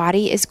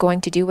is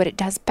going to do what it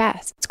does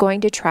best. It's going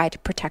to try to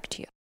protect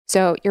you.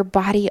 So your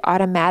body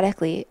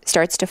automatically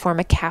starts to form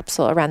a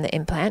capsule around the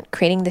implant,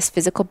 creating this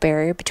physical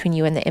barrier between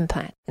you and the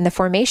implant. And the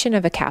formation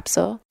of a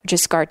capsule, which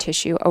is scar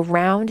tissue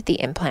around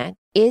the implant,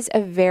 is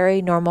a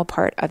very normal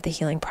part of the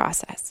healing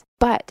process.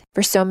 But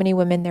for so many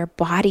women, their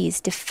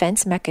body's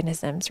defense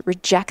mechanisms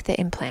reject the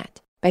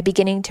implant by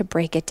beginning to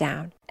break it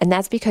down. And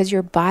that's because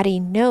your body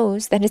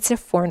knows that it's a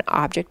foreign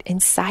object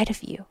inside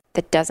of you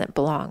that doesn't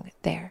belong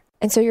there.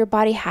 And so your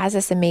body has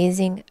this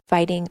amazing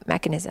fighting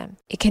mechanism.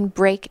 It can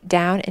break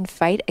down and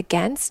fight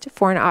against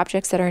foreign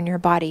objects that are in your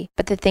body.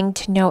 But the thing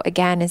to know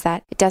again is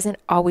that it doesn't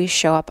always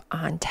show up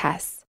on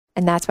tests.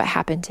 And that's what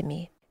happened to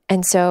me.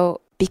 And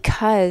so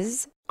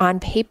because on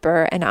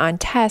paper and on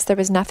tests, there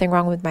was nothing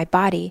wrong with my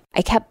body,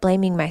 I kept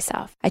blaming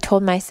myself. I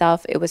told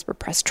myself it was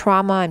repressed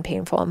trauma and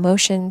painful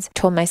emotions. I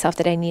told myself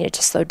that I needed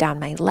to slow down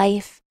my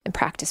life and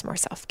practice more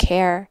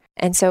self-care.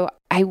 And so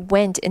I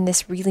went in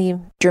this really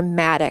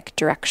dramatic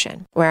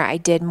direction where I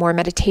did more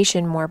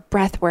meditation, more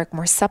breath work,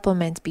 more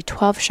supplements,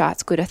 B12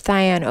 shots,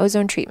 glutathione,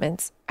 ozone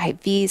treatments,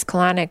 IVs,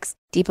 colonics,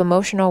 deep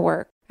emotional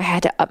work. I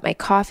had to up my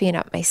coffee and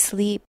up my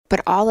sleep.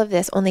 But all of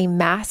this only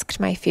masked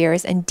my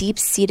fears and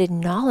deep-seated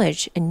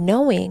knowledge and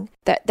knowing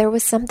that there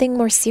was something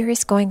more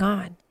serious going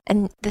on.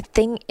 And the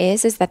thing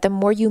is that the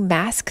more you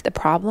mask the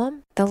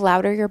problem, the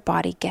louder your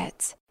body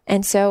gets.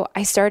 And so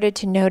I started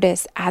to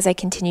notice as I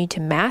continued to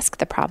mask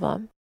the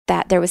problem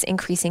that there was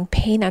increasing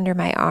pain under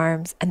my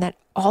arms and that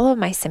all of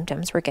my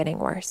symptoms were getting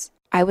worse.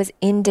 I was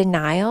in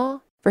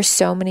denial for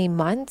so many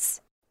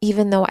months,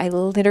 even though I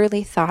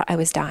literally thought I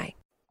was dying.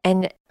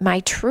 And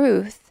my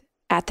truth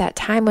at that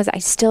time was I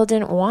still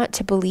didn't want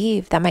to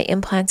believe that my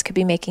implants could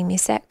be making me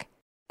sick.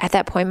 At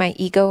that point, my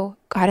ego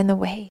got in the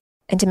way.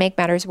 And to make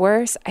matters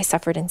worse, I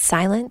suffered in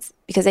silence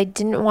because I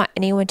didn't want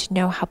anyone to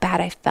know how bad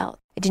I felt.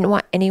 I didn't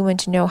want anyone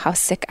to know how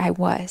sick I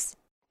was.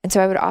 And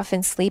so I would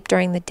often sleep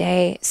during the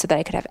day so that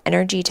I could have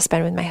energy to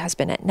spend with my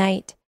husband at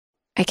night.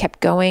 I kept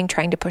going,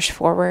 trying to push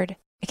forward.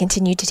 I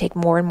continued to take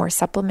more and more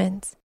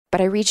supplements.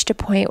 But I reached a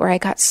point where I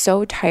got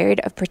so tired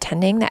of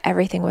pretending that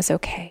everything was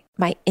okay.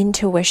 My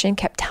intuition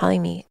kept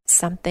telling me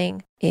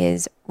something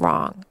is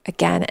wrong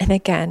again and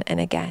again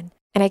and again.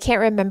 And I can't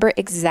remember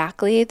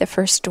exactly the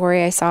first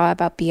story I saw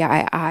about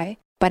BII,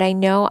 but I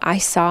know I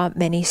saw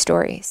many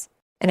stories.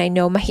 And I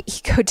know my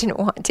ego didn't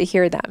want to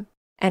hear them.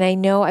 And I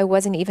know I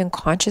wasn't even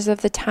conscious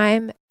of the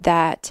time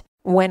that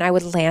when I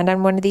would land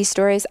on one of these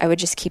stories, I would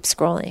just keep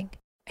scrolling.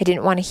 I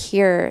didn't want to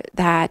hear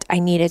that I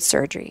needed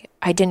surgery.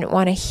 I didn't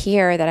want to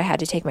hear that I had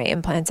to take my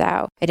implants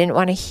out. I didn't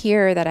want to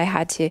hear that I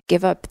had to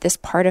give up this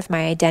part of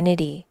my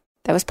identity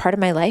that was part of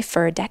my life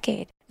for a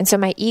decade. And so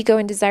my ego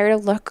and desire to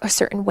look a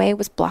certain way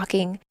was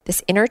blocking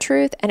this inner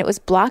truth, and it was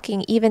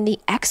blocking even the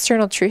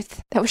external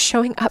truth that was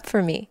showing up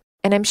for me.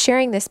 And I'm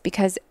sharing this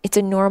because it's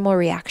a normal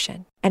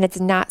reaction, and it's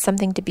not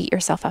something to beat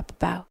yourself up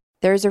about.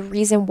 There's a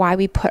reason why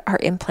we put our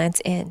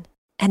implants in.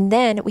 And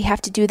then we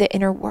have to do the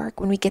inner work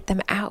when we get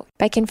them out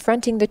by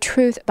confronting the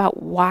truth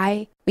about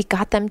why we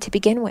got them to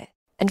begin with.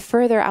 And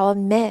further, I'll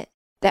admit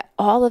that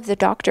all of the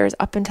doctors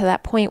up until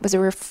that point was a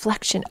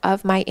reflection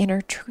of my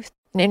inner truth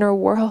and inner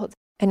world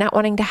and not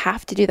wanting to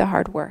have to do the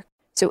hard work.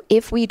 So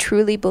if we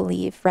truly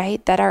believe,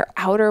 right, that our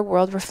outer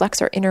world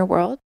reflects our inner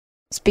world,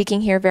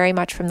 speaking here very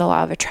much from the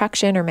law of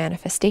attraction or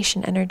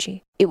manifestation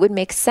energy, it would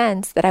make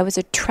sense that I was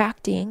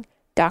attracting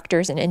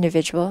doctors and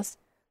individuals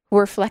who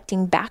were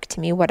reflecting back to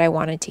me what I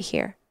wanted to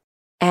hear.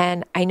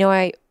 And I know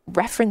I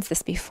referenced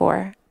this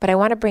before, but I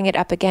want to bring it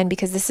up again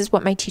because this is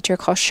what my teacher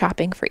calls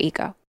shopping for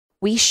ego.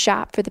 We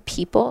shop for the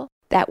people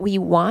that we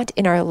want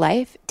in our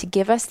life to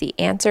give us the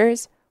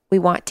answers we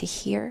want to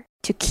hear,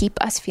 to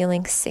keep us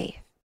feeling safe.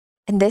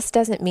 And this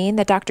doesn't mean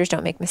that doctors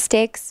don't make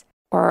mistakes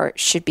or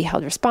should be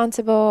held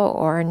responsible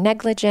or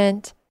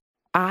negligent.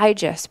 I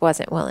just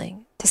wasn't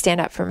willing to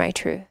stand up for my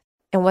truth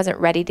and wasn't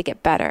ready to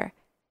get better.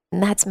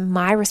 And that's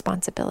my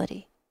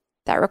responsibility.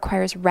 That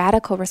requires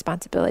radical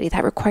responsibility.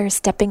 That requires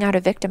stepping out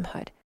of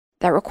victimhood.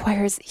 That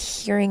requires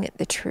hearing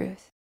the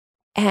truth.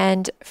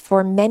 And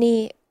for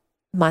many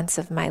months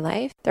of my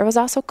life, there was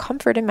also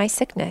comfort in my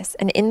sickness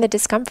and in the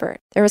discomfort.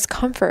 There was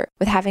comfort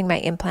with having my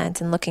implants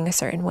and looking a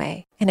certain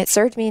way. And it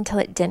served me until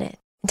it didn't,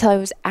 until I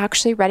was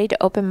actually ready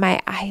to open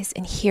my eyes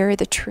and hear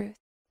the truth.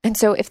 And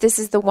so if this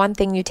is the one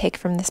thing you take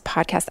from this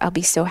podcast, I'll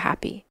be so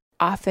happy.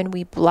 Often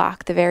we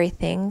block the very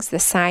things, the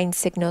signs,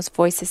 signals,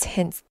 voices,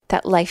 hints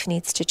that life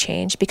needs to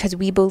change because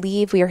we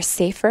believe we are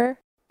safer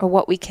or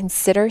what we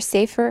consider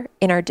safer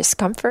in our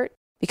discomfort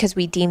because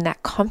we deem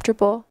that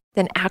comfortable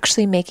than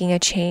actually making a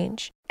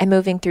change and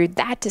moving through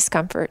that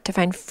discomfort to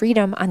find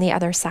freedom on the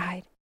other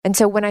side. And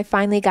so when I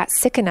finally got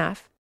sick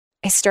enough,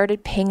 I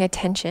started paying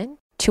attention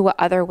to what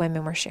other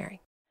women were sharing.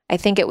 I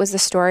think it was the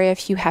story of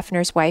Hugh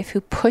Hefner's wife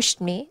who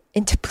pushed me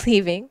into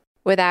believing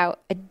without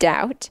a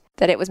doubt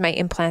that it was my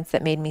implants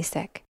that made me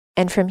sick.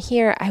 And from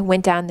here, I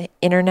went down the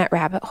internet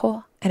rabbit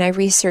hole and I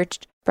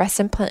researched breast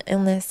implant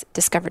illness,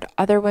 discovered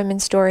other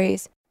women's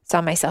stories,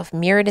 saw myself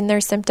mirrored in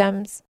their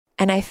symptoms,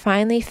 and I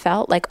finally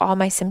felt like all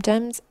my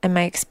symptoms and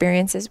my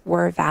experiences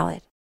were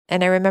valid.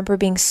 And I remember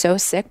being so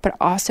sick, but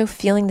also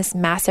feeling this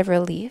massive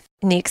relief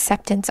in the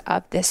acceptance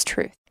of this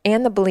truth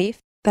and the belief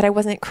that I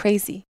wasn't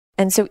crazy.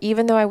 And so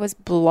even though I was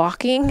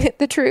blocking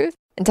the truth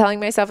and telling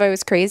myself I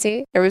was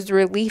crazy, there was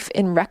relief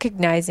in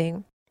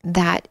recognizing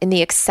that in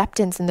the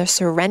acceptance and the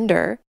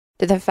surrender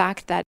to the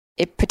fact that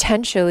it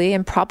potentially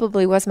and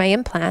probably was my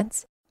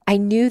implants, I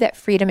knew that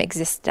freedom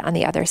existed on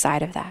the other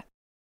side of that.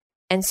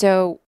 And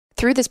so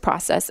through this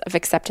process of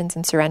acceptance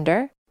and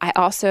surrender, I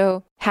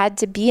also had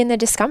to be in the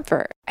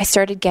discomfort. I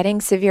started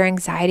getting severe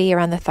anxiety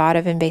around the thought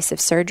of invasive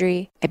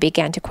surgery. I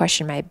began to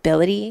question my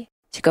ability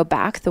to go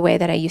back the way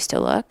that I used to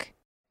look.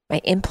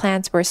 My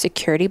implants were a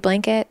security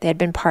blanket. They had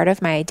been part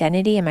of my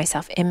identity and my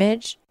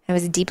self-image. I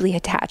was deeply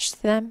attached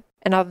to them.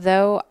 And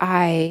although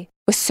I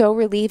was so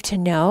relieved to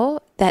know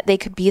that they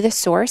could be the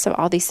source of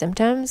all these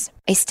symptoms,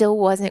 I still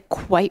wasn't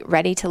quite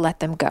ready to let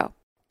them go.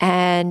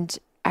 And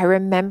I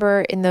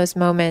remember in those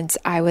moments,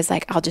 I was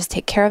like, I'll just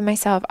take care of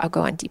myself. I'll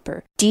go on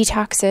deeper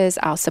detoxes.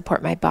 I'll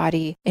support my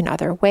body in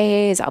other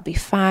ways. I'll be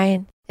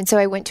fine. And so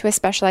I went to a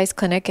specialized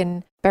clinic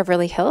in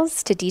Beverly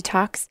Hills to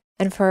detox.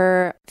 And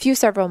for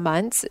several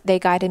months, they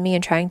guided me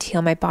in trying to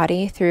heal my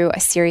body through a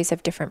series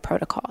of different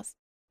protocols.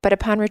 But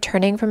upon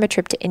returning from a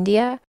trip to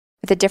India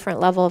with a different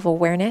level of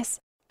awareness,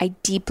 I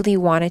deeply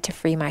wanted to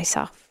free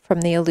myself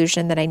from the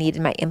illusion that I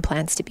needed my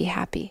implants to be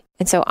happy.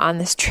 And so on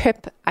this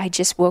trip, I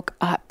just woke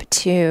up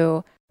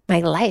to my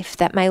life,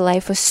 that my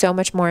life was so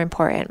much more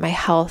important. My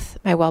health,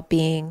 my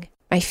well-being,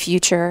 my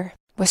future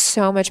was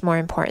so much more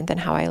important than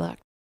how I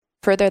looked.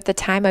 Further, at the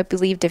time, I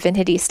believe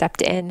divinity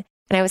stepped in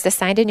and I was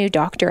assigned a new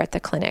doctor at the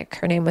clinic.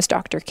 Her name was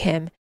Dr.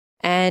 Kim.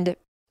 And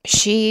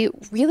she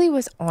really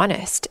was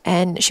honest.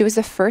 And she was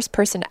the first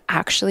person to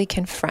actually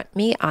confront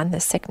me on the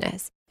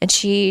sickness. And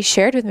she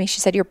shared with me, she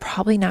said, you're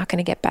probably not going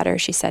to get better.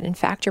 She said, in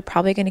fact, you're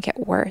probably going to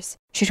get worse.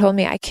 She told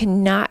me, I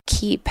cannot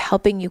keep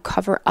helping you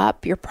cover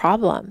up your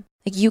problem.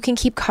 Like you can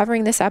keep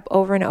covering this up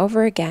over and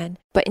over again,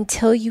 but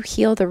until you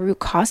heal the root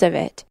cause of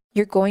it,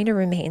 you're going to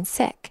remain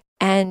sick.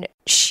 And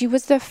she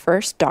was the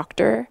first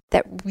doctor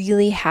that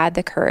really had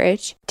the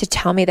courage to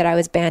tell me that I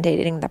was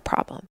band-aiding the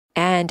problem.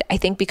 And I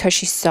think because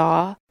she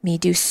saw me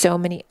do so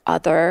many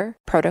other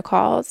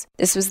protocols,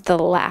 this was the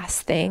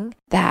last thing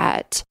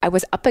that I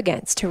was up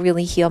against to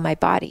really heal my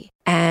body.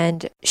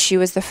 And she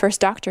was the first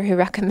doctor who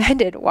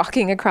recommended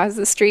walking across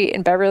the street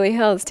in Beverly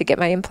Hills to get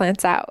my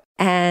implants out.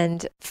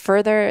 And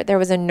further, there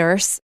was a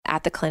nurse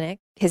at the clinic.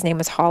 His name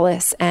was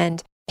Hollis,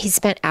 and he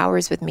spent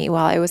hours with me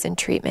while I was in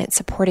treatment,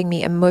 supporting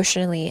me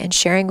emotionally and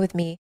sharing with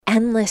me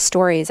endless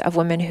stories of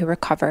women who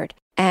recovered.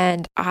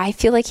 And I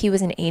feel like he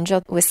was an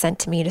angel that was sent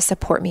to me to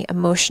support me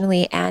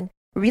emotionally and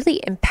really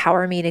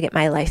empower me to get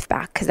my life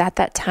back. Because at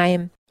that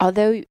time,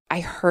 although I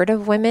heard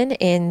of women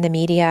in the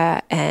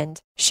media and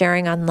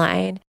sharing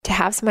online, to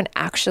have someone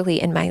actually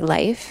in my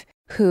life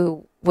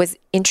who was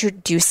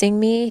introducing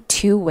me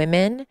to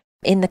women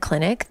in the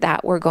clinic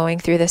that were going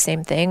through the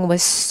same thing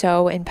was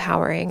so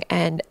empowering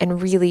and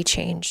really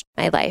changed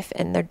my life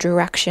and the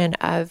direction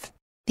of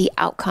the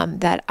outcome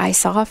that I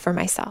saw for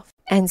myself.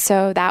 And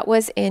so that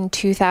was in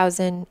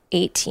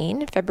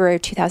 2018, February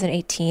of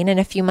 2018. And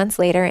a few months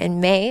later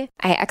in May,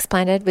 I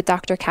explanted with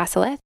Dr.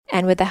 Casalith,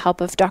 and with the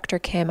help of Dr.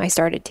 Kim, I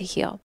started to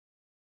heal.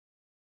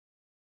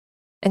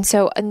 And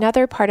so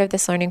another part of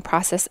this learning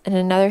process, and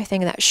another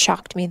thing that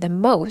shocked me the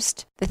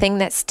most, the thing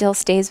that still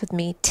stays with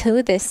me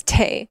to this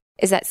day,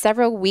 is that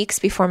several weeks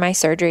before my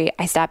surgery,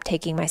 I stopped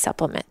taking my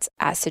supplements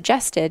as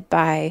suggested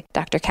by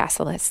Dr.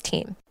 Casalith's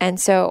team. And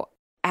so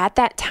at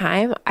that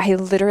time, I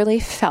literally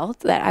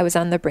felt that I was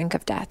on the brink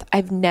of death.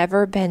 I've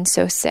never been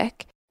so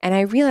sick. And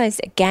I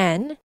realized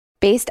again,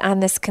 based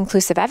on this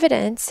conclusive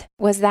evidence,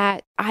 was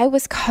that I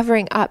was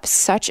covering up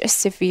such a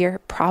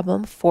severe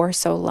problem for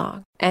so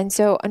long. And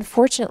so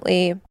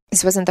unfortunately,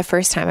 this wasn't the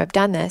first time I've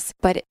done this,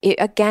 but it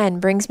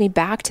again brings me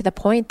back to the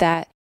point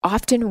that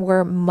often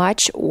we're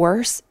much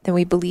worse than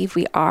we believe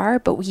we are,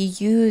 but we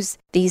use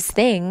these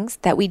things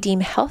that we deem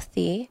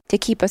healthy to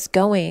keep us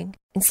going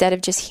instead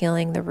of just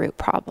healing the root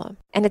problem.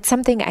 And it's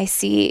something I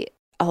see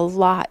a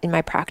lot in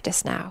my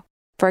practice now.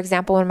 For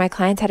example, one of my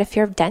clients had a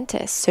fear of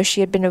dentists, so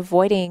she had been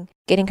avoiding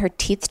getting her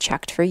teeth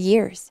checked for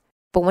years.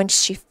 But when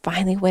she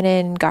finally went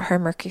in and got her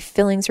mercury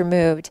fillings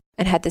removed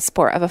and had the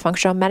support of a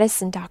functional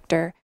medicine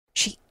doctor,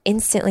 she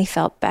instantly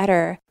felt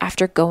better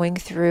after going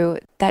through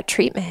that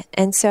treatment.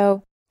 And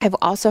so I've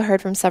also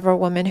heard from several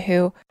women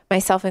who,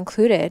 myself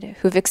included,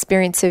 who've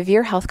experienced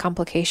severe health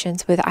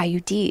complications with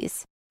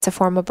IUDs. It's a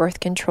form of birth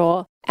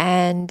control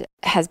and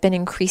has been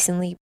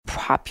increasingly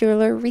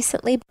popular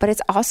recently, but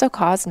it's also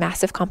caused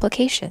massive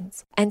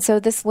complications. And so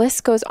this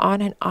list goes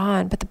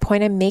on, but the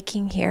point I'm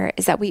making here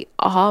is that we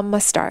all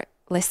must start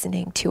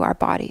listening to our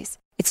bodies.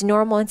 It's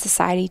normal in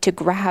society to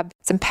grab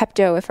some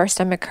Pepto if our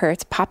stomach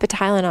hurts, pop a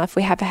Tylenol if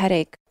we have a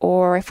headache,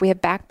 or if we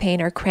have back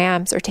pain or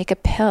cramps, or take a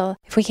pill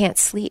if we can't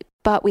sleep.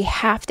 But we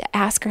have to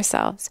ask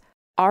ourselves,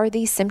 are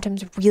these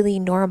symptoms really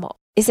normal?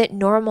 Is it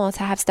normal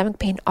to have stomach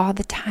pain all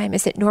the time?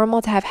 Is it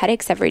normal to have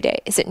headaches every day?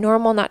 Is it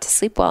normal not to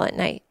sleep well at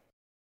night?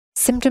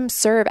 Symptoms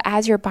serve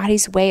as your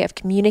body's way of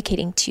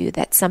communicating to you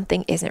that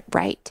something isn't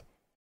right.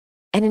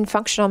 And in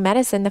functional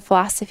medicine, the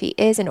philosophy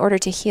is, in order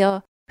to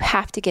heal, you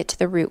have to get to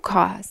the root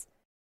cause.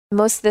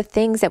 Most of the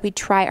things that we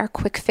try are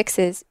quick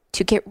fixes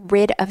to get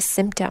rid of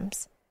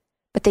symptoms,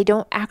 but they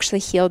don't actually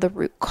heal the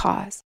root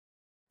cause,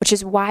 which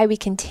is why we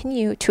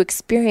continue to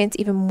experience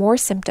even more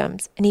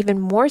symptoms and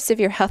even more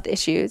severe health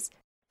issues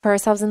for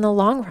ourselves in the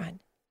long run,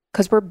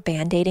 because we're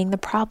band-aiding the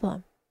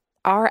problem.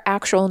 Our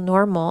actual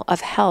normal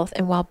of health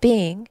and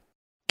well-being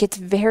gets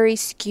very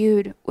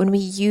skewed when we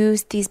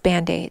use these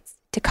band-aids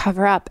to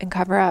cover up and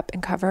cover up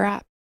and cover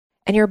up.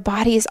 And your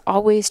body is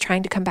always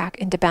trying to come back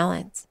into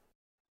balance.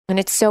 And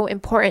it's so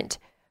important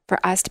for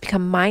us to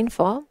become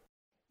mindful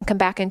and come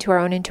back into our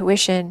own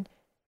intuition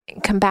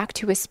and come back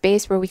to a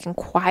space where we can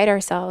quiet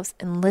ourselves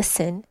and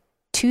listen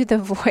to the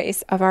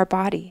voice of our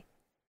body.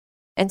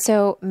 And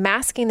so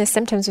masking the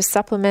symptoms with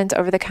supplements,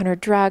 over-the-counter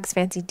drugs,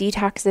 fancy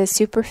detoxes,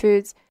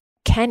 superfoods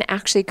can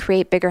actually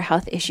create bigger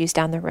health issues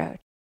down the road.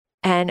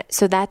 And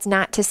so that's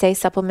not to say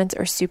supplements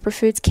or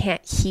superfoods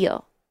can't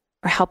heal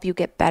or help you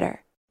get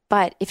better.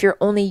 But if you're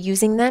only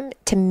using them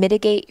to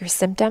mitigate your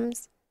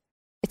symptoms,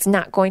 it's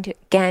not going to,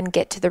 again,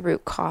 get to the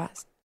root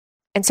cause.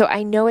 And so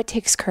I know it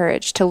takes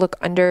courage to look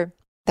under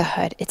the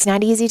hood. It's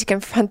not easy to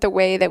confront the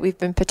way that we've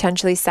been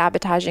potentially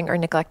sabotaging or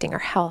neglecting our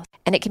health.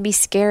 And it can be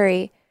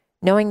scary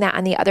knowing that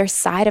on the other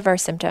side of our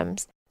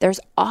symptoms, there's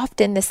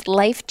often this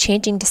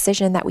life-changing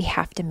decision that we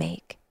have to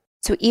make.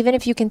 So even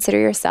if you consider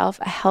yourself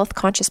a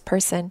health-conscious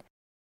person,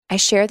 I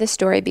share this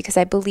story because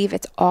I believe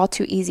it's all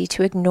too easy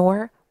to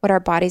ignore what our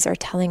bodies are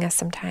telling us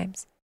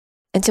sometimes.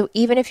 And so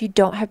even if you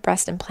don't have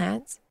breast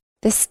implants,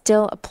 this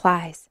still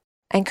applies.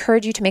 I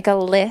encourage you to make a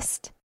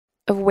list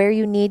of where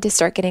you need to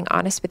start getting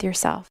honest with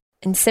yourself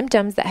and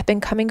symptoms that have been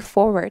coming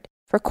forward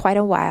for quite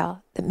a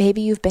while that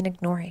maybe you've been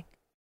ignoring.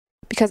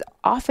 Because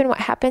often what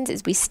happens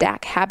is we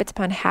stack habits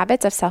upon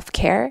habits of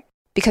self-care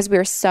because we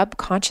are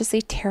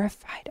subconsciously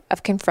terrified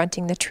of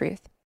confronting the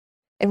truth.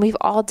 And we've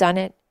all done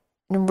it,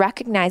 And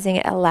recognizing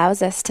it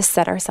allows us to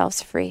set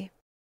ourselves free.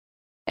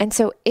 And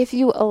so if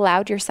you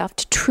allowed yourself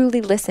to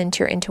truly listen to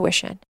your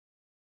intuition,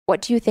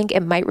 what do you think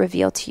it might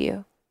reveal to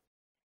you?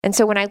 And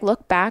so when I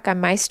look back on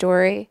my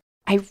story,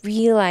 I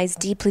realized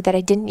deeply that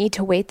I didn't need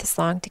to wait this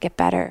long to get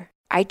better.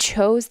 I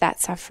chose that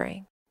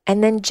suffering.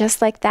 And then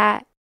just like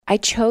that, I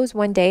chose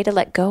one day to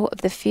let go of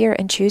the fear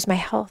and choose my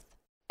health.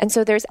 And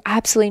so there's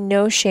absolutely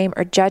no shame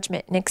or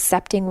judgment in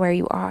accepting where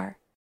you are.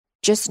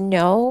 Just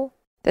know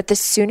that the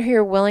sooner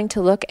you're willing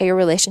to look at your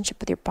relationship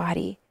with your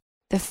body,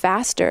 the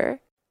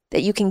faster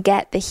that you can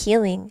get the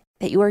healing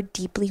that you are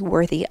deeply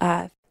worthy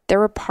of. There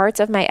were parts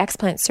of my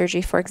explant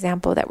surgery, for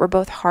example, that were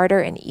both harder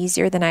and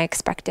easier than I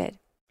expected.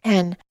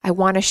 And I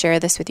want to share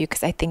this with you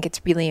because I think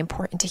it's really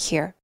important to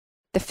hear.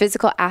 The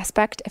physical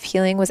aspect of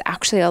healing was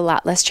actually a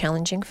lot less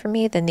challenging for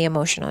me than the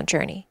emotional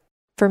journey.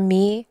 For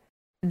me,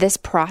 this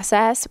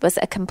process was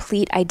a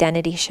complete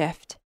identity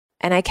shift.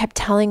 And I kept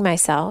telling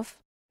myself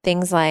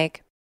things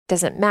like,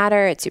 doesn't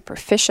matter, it's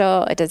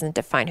superficial, it doesn't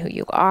define who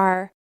you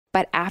are.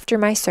 But after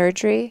my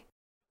surgery,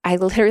 I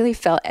literally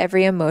felt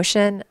every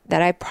emotion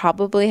that I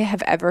probably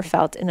have ever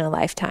felt in a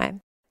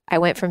lifetime. I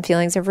went from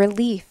feelings of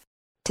relief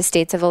to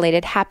states of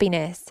elated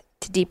happiness,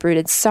 to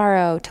deep-rooted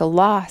sorrow, to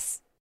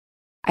loss.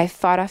 I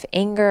fought off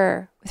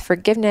anger with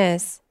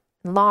forgiveness,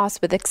 and loss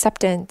with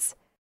acceptance.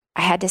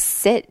 I had to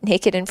sit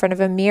naked in front of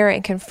a mirror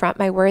and confront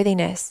my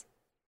worthiness.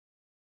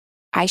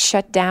 I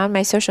shut down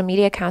my social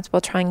media accounts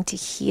while trying to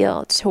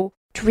heal, to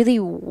really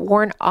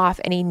warn off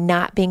any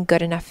not being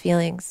good enough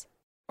feelings,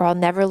 or I'll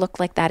never look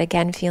like that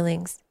again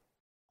feelings.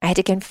 I had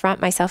to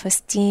confront my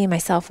self-esteem, my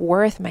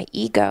self-worth, my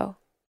ego.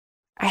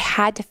 I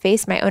had to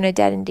face my own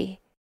identity.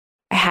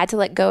 I had to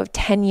let go of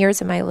 10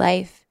 years of my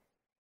life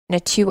in a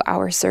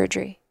 2-hour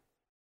surgery.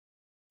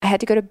 I had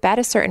to go to bed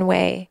a certain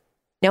way,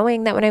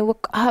 knowing that when I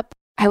woke up,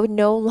 I would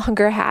no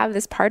longer have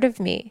this part of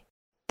me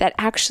that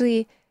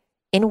actually,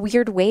 in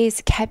weird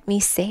ways, kept me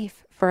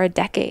safe for a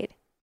decade.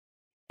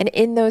 And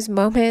in those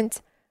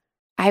moments,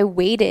 I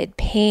weighted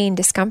pain,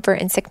 discomfort,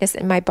 and sickness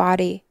in my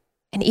body,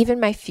 and even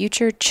my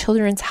future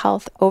children's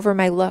health over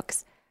my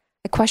looks.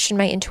 I questioned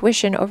my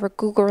intuition over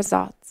Google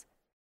results.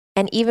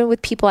 And even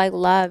with people I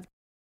loved,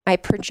 my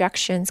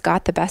projections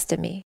got the best of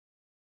me.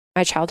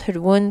 My childhood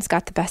wounds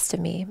got the best of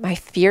me. My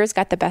fears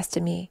got the best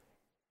of me.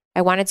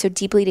 I wanted so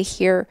deeply to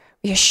hear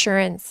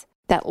reassurance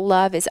that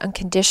love is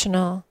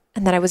unconditional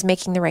and that I was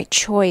making the right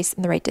choice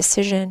and the right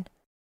decision.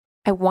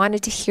 I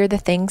wanted to hear the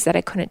things that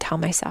I couldn't tell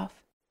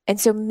myself. And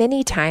so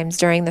many times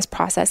during this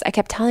process, I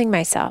kept telling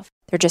myself,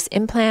 they're just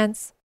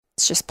implants,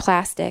 it's just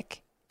plastic,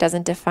 it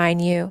doesn't define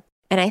you.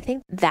 And I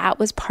think that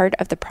was part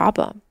of the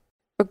problem.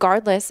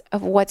 Regardless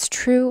of what's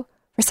true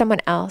for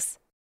someone else,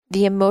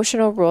 the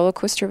emotional roller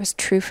coaster was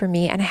true for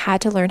me, and I had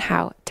to learn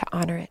how to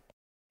honor it.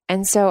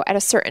 And so at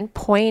a certain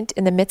point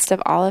in the midst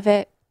of all of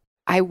it,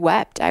 I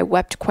wept. I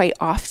wept quite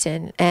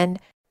often, and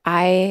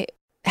I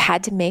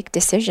had to make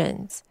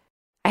decisions.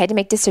 I had to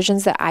make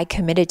decisions that I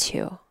committed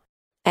to.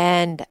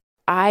 And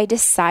I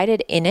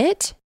decided in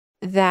it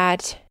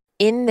that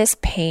in this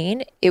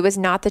pain, it was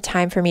not the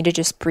time for me to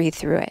just breathe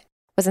through it.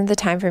 It wasn't the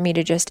time for me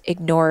to just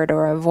ignore it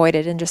or avoid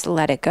it and just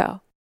let it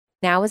go.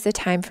 Now is the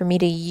time for me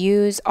to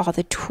use all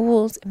the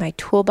tools in my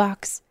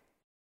toolbox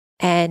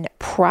and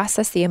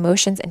process the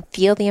emotions and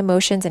feel the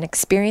emotions and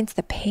experience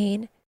the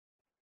pain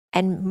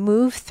and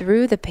move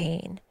through the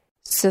pain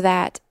so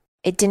that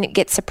it didn't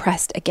get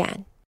suppressed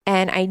again.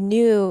 And I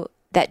knew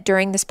that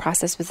during this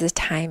process was the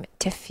time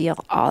to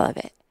feel all of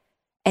it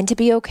and to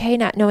be okay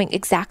not knowing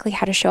exactly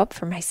how to show up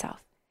for myself.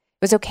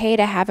 It was okay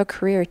to have a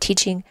career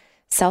teaching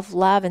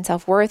self-love and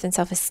self-worth and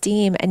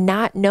self-esteem and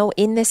not know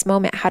in this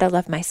moment how to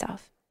love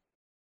myself.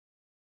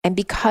 And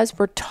because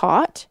we're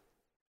taught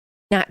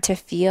not to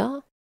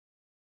feel,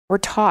 we're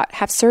taught,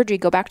 have surgery,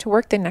 go back to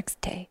work the next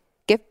day,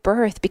 give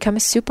birth, become a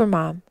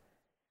supermom,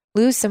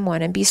 lose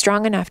someone and be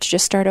strong enough to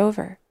just start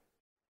over.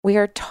 We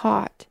are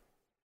taught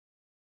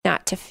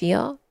not to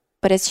feel,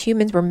 but as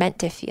humans, we're meant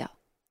to feel.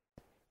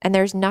 And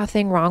there's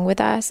nothing wrong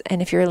with us.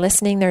 And if you're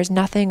listening, there's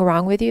nothing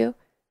wrong with you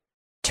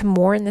to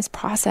mourn this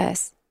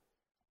process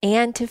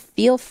and to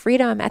feel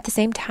freedom at the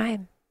same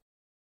time.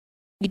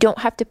 You don't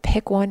have to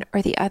pick one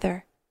or the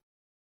other.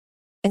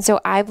 And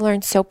so I've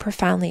learned so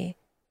profoundly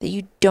that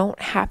you don't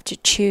have to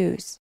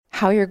choose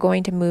how you're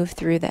going to move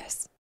through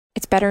this.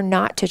 It's better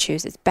not to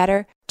choose. It's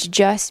better to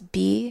just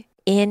be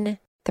in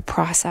the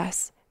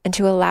process and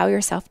to allow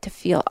yourself to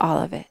feel all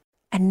of it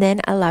and then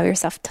allow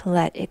yourself to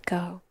let it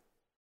go.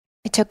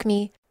 It took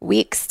me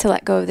weeks to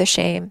let go of the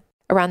shame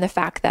around the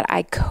fact that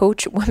I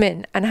coach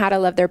women on how to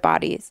love their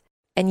bodies.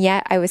 And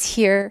yet I was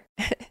here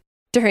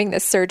during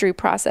this surgery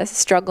process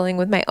struggling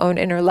with my own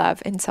inner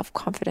love and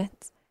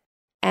self-confidence.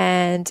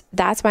 And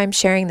that's why I'm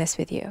sharing this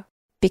with you.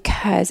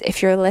 Because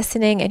if you're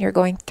listening and you're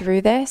going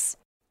through this,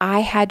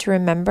 I had to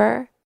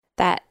remember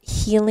that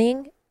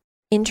healing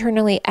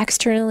internally,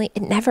 externally,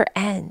 it never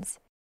ends.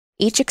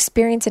 Each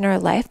experience in our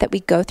life that we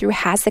go through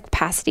has the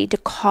capacity to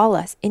call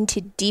us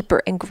into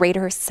deeper and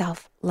greater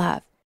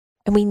self-love.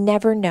 And we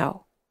never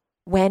know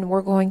when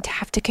we're going to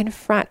have to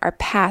confront our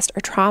past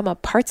or trauma,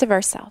 parts of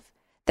ourselves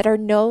that are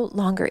no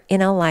longer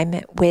in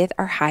alignment with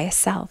our highest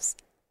selves.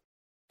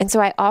 And so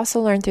I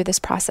also learned through this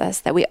process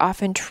that we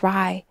often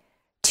try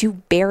to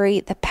bury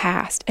the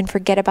past and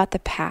forget about the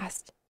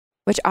past,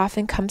 which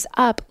often comes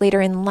up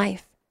later in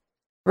life,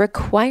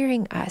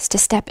 requiring us to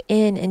step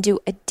in and do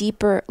a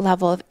deeper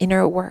level of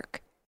inner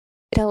work.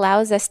 It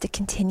allows us to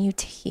continue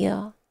to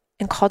heal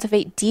and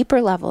cultivate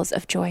deeper levels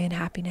of joy and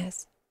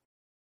happiness.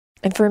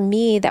 And for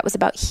me, that was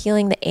about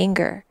healing the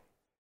anger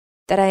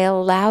that I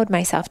allowed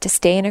myself to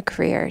stay in a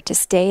career, to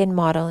stay in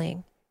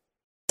modeling,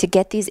 to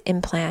get these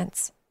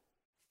implants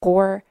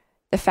for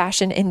the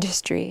fashion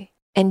industry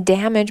and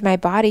damage my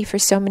body for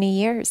so many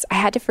years. I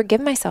had to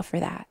forgive myself for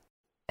that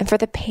and for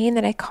the pain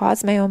that I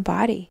caused my own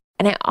body.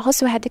 And I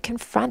also had to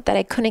confront that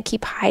I couldn't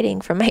keep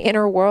hiding from my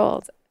inner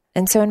world.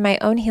 And so in my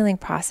own healing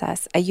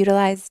process, I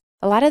utilized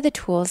a lot of the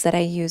tools that I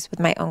use with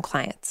my own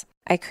clients.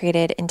 I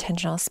created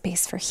intentional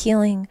space for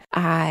healing.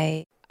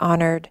 I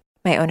honored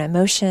my own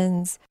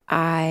emotions.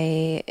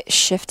 I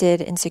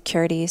shifted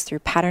insecurities through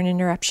pattern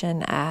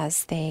interruption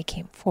as they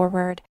came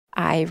forward.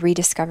 I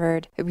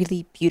rediscovered a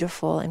really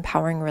beautiful,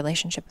 empowering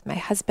relationship with my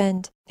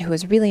husband, who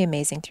was really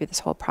amazing through this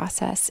whole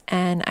process.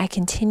 And I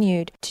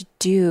continued to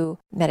do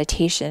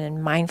meditation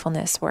and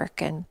mindfulness work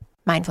and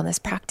mindfulness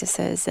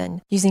practices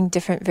and using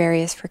different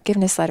various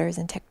forgiveness letters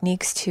and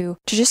techniques to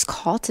just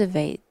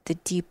cultivate the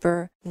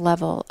deeper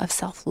level of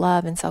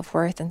self-love and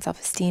self-worth and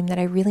self-esteem that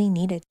I really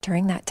needed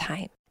during that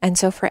time. And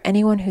so for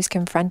anyone who's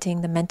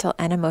confronting the mental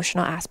and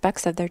emotional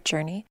aspects of their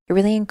journey, I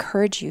really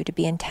encourage you to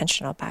be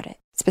intentional about it,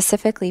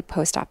 specifically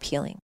post-op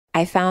healing.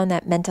 I found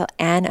that mental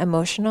and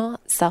emotional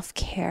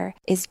self-care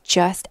is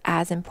just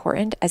as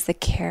important as the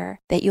care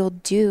that you'll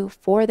do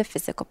for the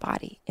physical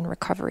body in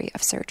recovery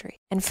of surgery.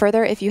 And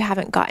further, if you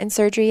haven't gotten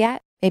surgery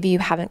yet, maybe you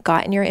haven't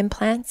gotten your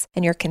implants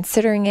and you're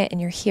considering it and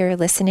you're here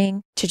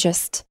listening to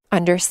just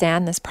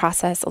understand this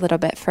process a little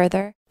bit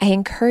further, I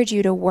encourage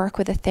you to work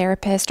with a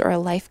therapist or a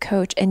life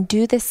coach and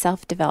do this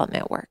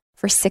self-development work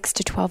for 6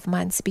 to 12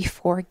 months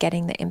before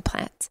getting the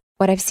implants.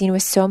 What I've seen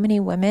with so many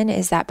women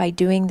is that by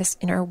doing this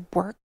inner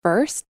work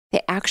first,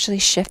 they actually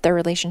shift their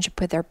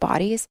relationship with their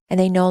bodies and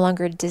they no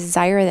longer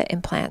desire the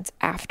implants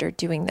after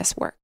doing this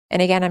work.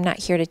 And again, I'm not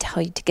here to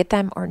tell you to get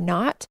them or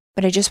not,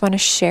 but I just want to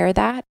share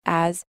that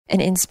as an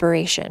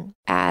inspiration,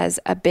 as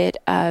a bit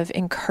of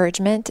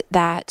encouragement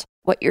that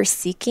what you're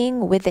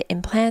seeking with the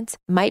implants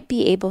might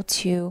be able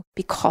to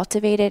be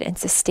cultivated and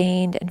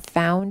sustained and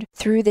found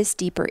through this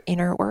deeper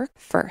inner work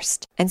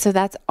first. And so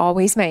that's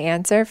always my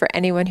answer for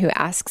anyone who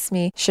asks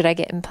me, should I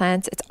get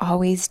implants? It's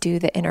always do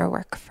the inner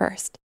work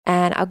first.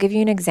 And I'll give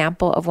you an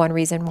example of one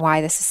reason why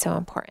this is so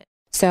important.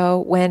 So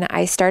when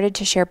I started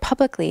to share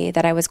publicly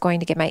that I was going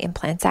to get my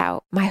implants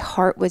out, my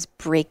heart was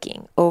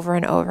breaking over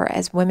and over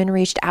as women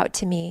reached out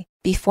to me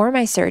before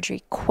my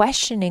surgery,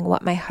 questioning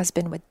what my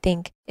husband would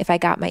think if I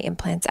got my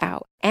implants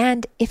out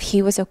and if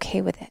he was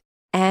okay with it.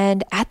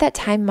 And at that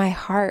time, my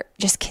heart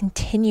just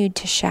continued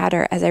to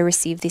shatter as I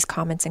received these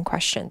comments and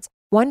questions,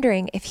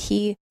 wondering if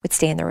he would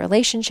stay in the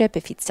relationship,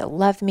 if he'd still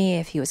love me,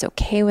 if he was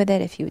okay with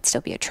it, if he would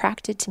still be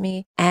attracted to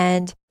me.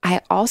 And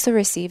I also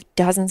received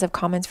dozens of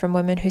comments from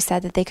women who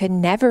said that they could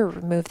never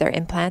remove their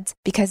implants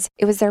because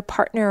it was their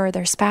partner or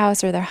their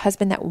spouse or their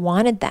husband that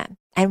wanted them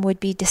and would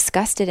be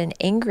disgusted and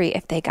angry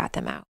if they got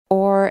them out.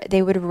 Or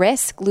they would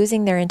risk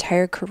losing their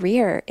entire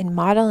career in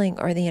modeling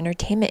or the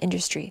entertainment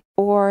industry.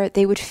 Or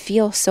they would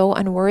feel so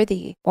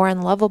unworthy or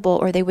unlovable,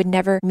 or they would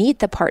never meet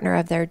the partner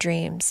of their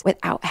dreams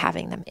without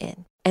having them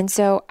in. And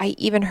so I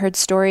even heard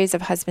stories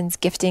of husbands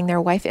gifting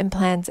their wife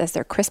implants as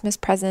their Christmas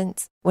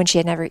presents when she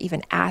had never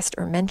even asked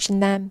or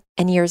mentioned them.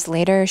 And years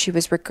later, she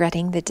was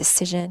regretting the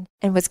decision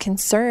and was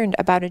concerned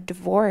about a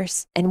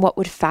divorce and what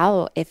would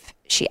follow if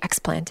she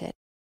explanted.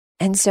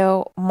 And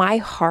so my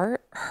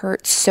heart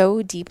hurt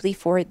so deeply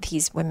for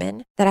these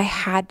women that I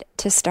had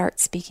to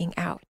start speaking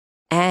out.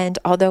 And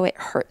although it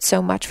hurt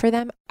so much for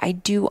them, I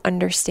do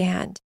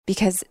understand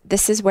because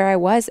this is where I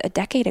was a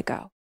decade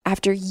ago.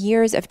 After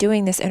years of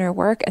doing this inner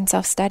work and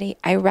self-study,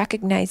 I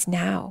recognize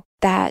now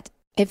that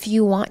if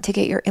you want to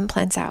get your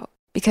implants out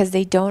because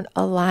they don't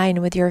align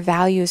with your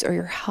values or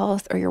your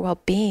health or your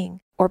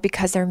well-being, or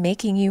because they're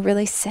making you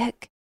really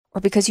sick,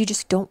 or because you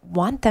just don't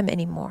want them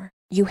anymore,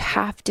 you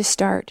have to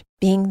start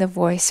being the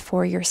voice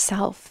for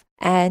yourself.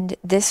 And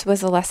this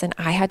was a lesson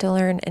I had to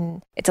learn,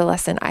 and it's a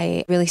lesson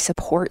I really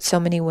support so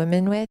many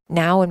women with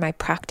now in my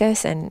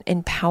practice and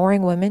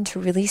empowering women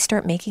to really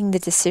start making the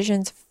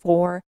decisions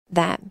for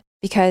them.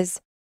 Because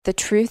the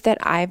truth that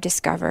I've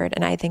discovered,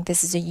 and I think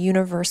this is a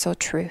universal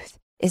truth,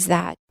 is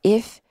that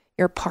if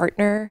your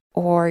partner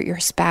or your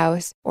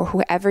spouse or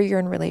whoever you're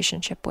in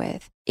relationship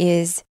with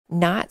is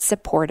not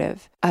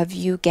supportive of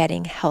you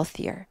getting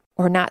healthier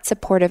or not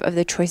supportive of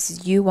the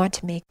choices you want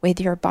to make with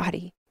your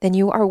body, then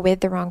you are with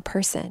the wrong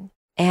person.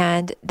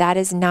 And that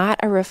is not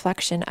a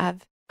reflection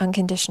of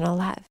unconditional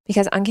love,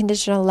 because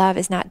unconditional love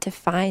is not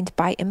defined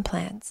by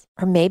implants.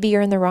 Or maybe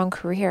you're in the wrong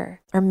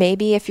career, or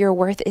maybe if your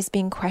worth is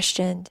being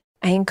questioned,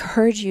 I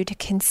encourage you to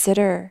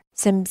consider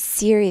some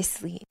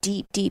seriously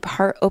deep,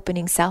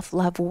 heart-opening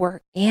self-love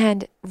work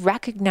and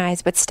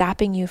recognize what's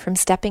stopping you from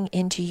stepping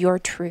into your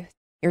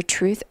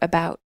truth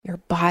about your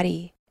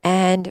body.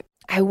 And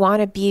I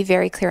want to be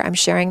very clear. I'm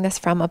sharing this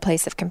from a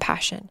place of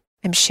compassion.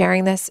 I'm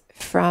sharing this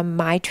from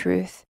my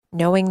truth,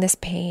 knowing this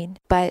pain,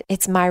 but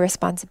it's my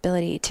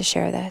responsibility to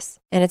share this.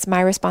 And it's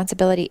my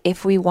responsibility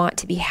if we want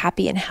to be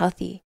happy and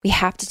healthy. We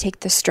have to take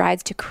the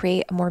strides to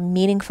create a more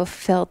meaningful,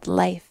 fulfilled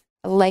life,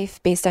 a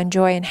life based on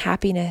joy and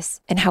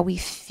happiness and how we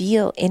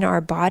feel in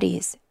our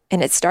bodies.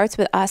 And it starts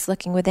with us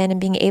looking within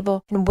and being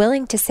able and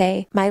willing to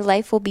say, my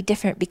life will be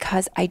different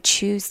because I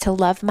choose to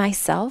love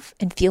myself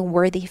and feel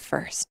worthy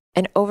first.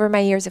 And over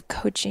my years of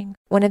coaching,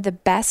 one of the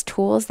best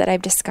tools that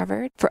I've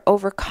discovered for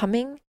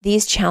overcoming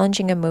these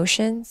challenging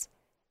emotions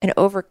and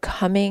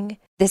overcoming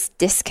this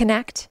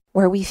disconnect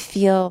where we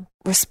feel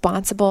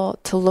responsible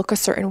to look a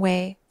certain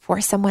way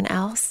for someone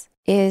else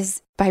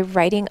is by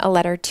writing a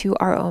letter to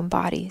our own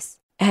bodies.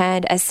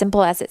 And as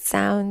simple as it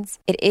sounds,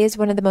 it is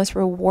one of the most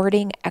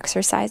rewarding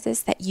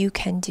exercises that you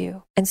can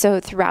do. And so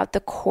throughout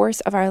the course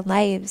of our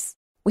lives,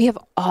 we have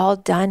all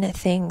done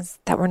things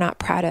that we're not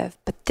proud of,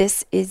 but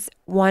this is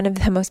one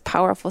of the most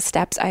powerful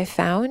steps I've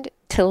found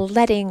to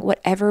letting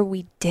whatever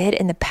we did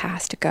in the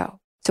past go.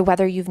 So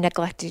whether you've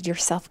neglected your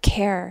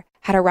self-care,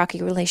 had a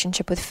rocky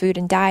relationship with food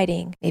and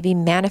dieting, maybe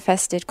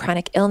manifested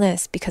chronic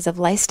illness because of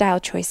lifestyle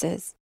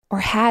choices,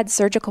 or had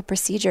surgical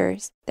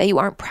procedures that you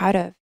aren't proud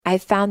of,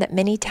 I've found that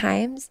many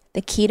times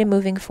the key to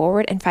moving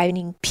forward and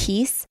finding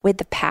peace with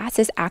the past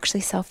is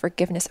actually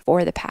self-forgiveness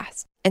for the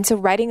past. And so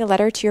writing a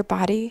letter to your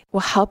body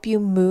will help you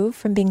move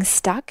from being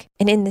stuck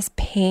and in this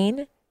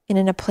pain and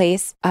in a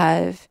place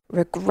of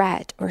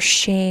regret or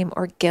shame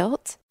or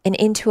guilt and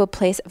into a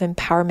place of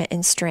empowerment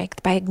and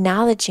strength by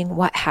acknowledging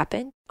what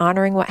happened,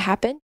 honoring what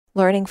happened,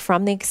 learning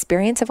from the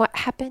experience of what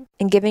happened,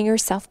 and giving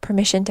yourself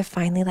permission to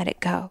finally let it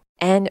go.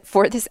 And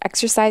for this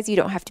exercise, you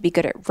don't have to be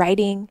good at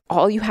writing.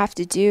 All you have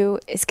to do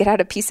is get out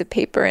a piece of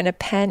paper and a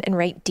pen and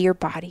write, "Dear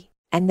body."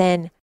 And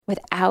then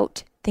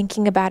without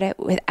thinking about it,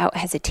 without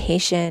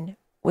hesitation,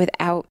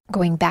 without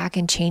going back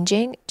and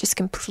changing, just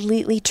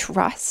completely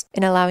trust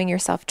in allowing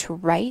yourself to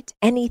write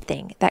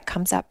anything that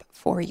comes up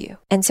for you.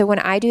 And so when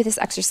I do this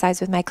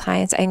exercise with my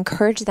clients, I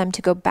encourage them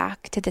to go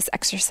back to this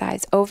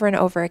exercise over and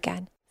over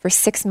again for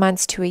 6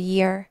 months to a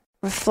year,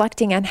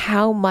 reflecting on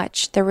how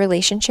much their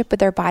relationship with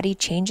their body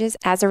changes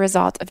as a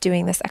result of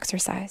doing this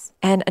exercise.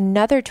 And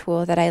another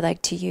tool that I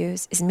like to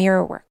use is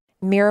mirror work.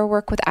 Mirror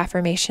work with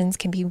affirmations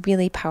can be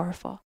really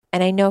powerful.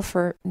 And I know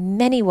for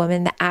many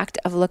women, the act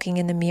of looking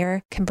in the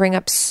mirror can bring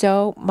up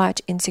so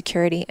much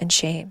insecurity and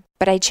shame.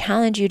 But I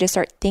challenge you to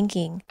start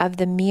thinking of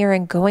the mirror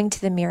and going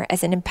to the mirror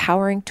as an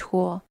empowering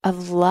tool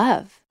of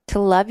love, to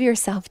love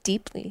yourself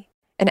deeply.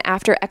 And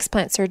after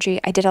explant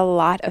surgery, I did a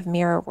lot of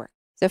mirror work.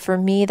 So for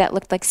me, that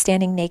looked like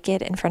standing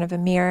naked in front of a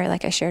mirror,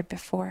 like I shared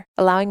before,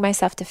 allowing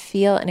myself to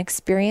feel and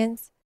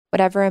experience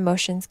whatever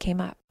emotions came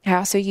up. I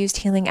also used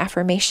healing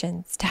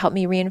affirmations to help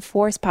me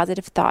reinforce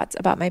positive thoughts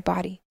about my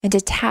body and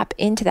to tap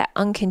into that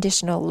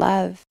unconditional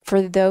love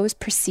for those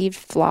perceived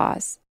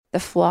flaws, the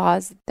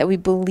flaws that we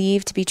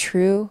believe to be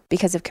true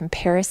because of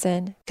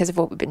comparison, because of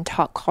what we've been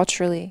taught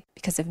culturally,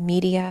 because of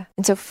media.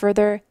 And so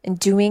further in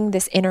doing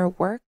this inner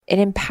work, it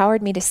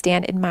empowered me to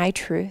stand in my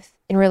truth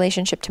in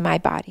relationship to my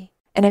body.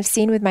 And I've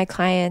seen with my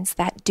clients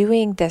that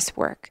doing this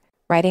work,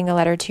 writing a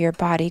letter to your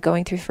body,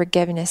 going through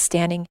forgiveness,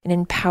 standing in an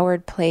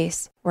empowered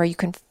place where you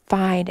can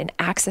find and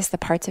access the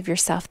parts of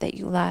yourself that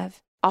you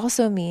love,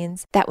 also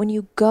means that when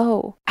you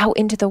go out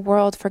into the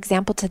world, for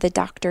example, to the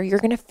doctor, you're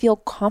going to feel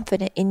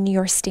confident in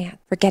your stance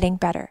for getting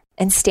better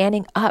and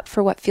standing up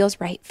for what feels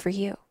right for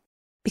you.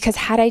 Because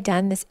had I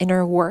done this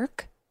inner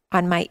work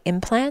on my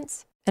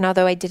implants, and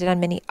although I did it on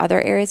many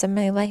other areas of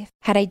my life,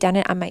 had I done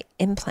it on my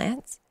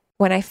implants,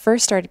 when I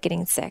first started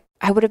getting sick,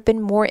 I would have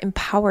been more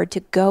empowered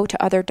to go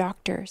to other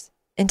doctors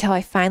until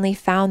I finally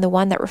found the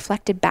one that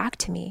reflected back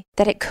to me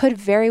that it could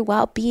very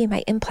well be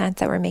my implants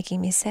that were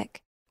making me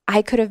sick.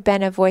 I could have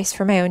been a voice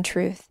for my own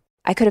truth.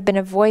 I could have been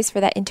a voice for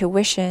that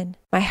intuition,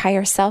 my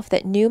higher self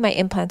that knew my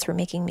implants were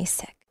making me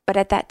sick. But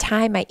at that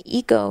time, my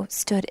ego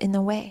stood in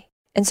the way.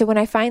 And so when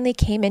I finally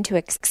came into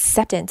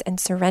acceptance and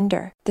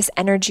surrender, this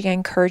energy I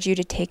encourage you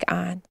to take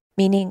on,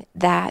 meaning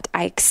that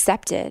I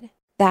accepted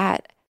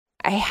that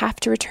I have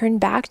to return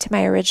back to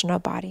my original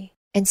body.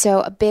 And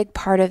so a big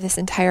part of this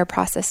entire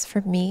process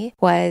for me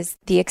was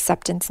the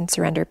acceptance and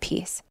surrender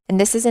piece. And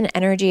this is an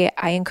energy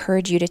I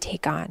encourage you to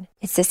take on.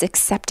 It's this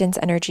acceptance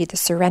energy, the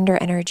surrender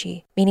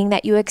energy, meaning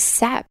that you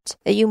accept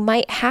that you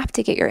might have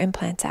to get your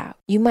implants out.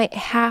 You might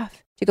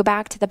have to go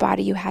back to the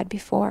body you had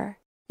before.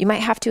 You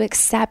might have to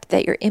accept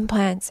that your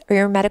implants or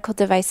your medical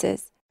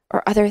devices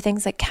or other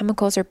things like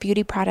chemicals or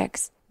beauty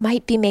products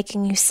might be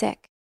making you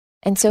sick.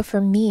 And so for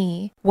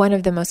me, one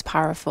of the most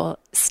powerful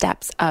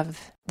steps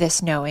of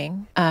this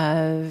knowing,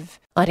 of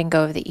letting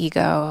go of the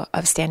ego,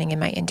 of standing in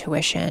my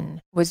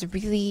intuition, was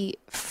really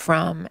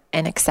from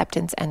an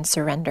acceptance and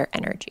surrender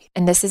energy.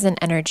 And this is an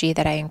energy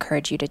that I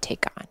encourage you to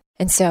take on.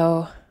 And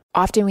so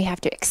often we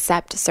have to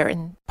accept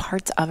certain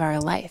parts of our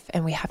life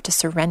and we have to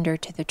surrender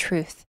to the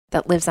truth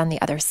that lives on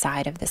the other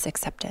side of this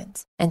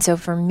acceptance. And so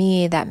for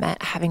me, that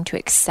meant having to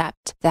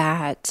accept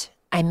that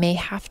I may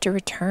have to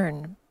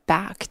return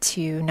back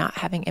to not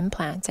having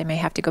implants. I may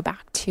have to go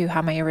back to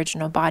how my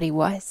original body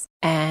was.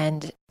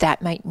 And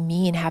that might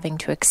mean having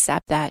to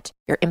accept that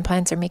your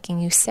implants are making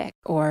you sick,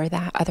 or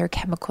that other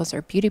chemicals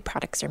or beauty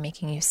products are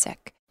making you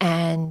sick.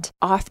 And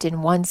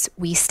often once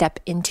we step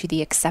into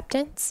the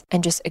acceptance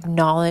and just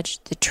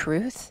acknowledge the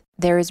truth,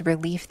 there is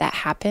relief that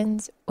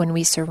happens when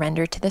we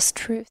surrender to this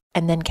truth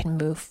and then can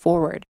move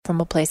forward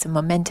from a place of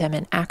momentum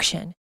and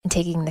action and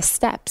taking the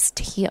steps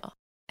to heal.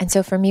 And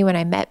so for me, when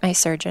I met my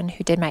surgeon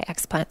who did my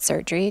explant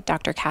surgery,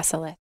 Dr.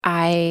 Kasalith,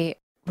 I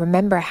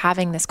remember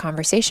having this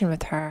conversation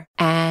with her.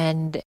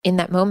 And in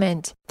that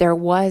moment, there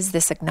was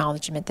this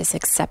acknowledgement, this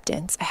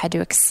acceptance. I had to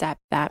accept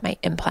that my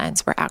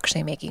implants were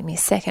actually making me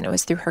sick. And it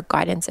was through her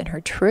guidance and her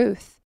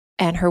truth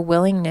and her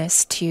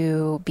willingness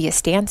to be a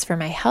stance for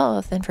my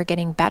health and for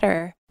getting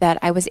better that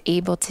I was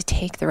able to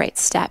take the right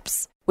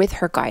steps with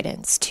her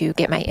guidance to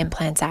get my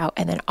implants out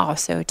and then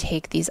also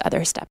take these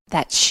other steps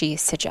that she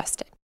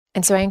suggested.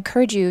 And so I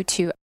encourage you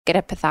to get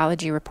a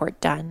pathology report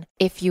done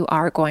if you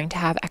are going to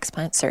have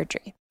explant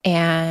surgery.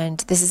 And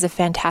this is a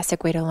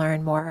fantastic way to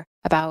learn more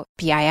about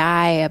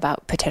BII,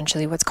 about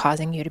potentially what's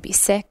causing you to be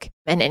sick,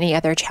 and any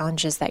other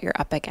challenges that you're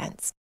up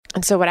against.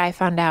 And so what I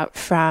found out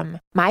from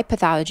my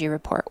pathology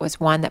report was,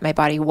 one, that my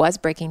body was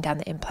breaking down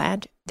the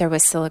implant. There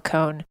was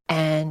silicone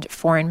and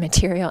foreign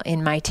material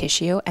in my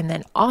tissue. And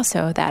then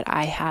also that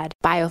I had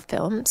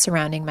biofilm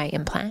surrounding my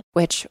implant,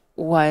 which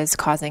was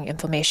causing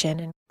inflammation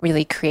and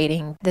really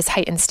creating this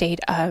heightened state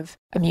of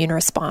immune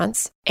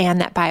response. And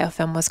that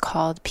biofilm was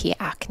called P.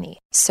 acne.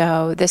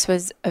 So this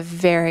was a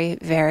very,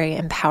 very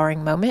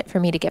empowering moment for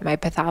me to get my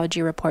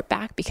pathology report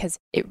back, because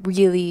it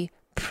really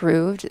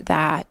proved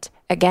that,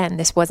 again,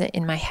 this wasn't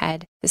in my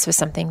head. This was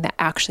something that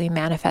actually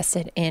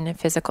manifested in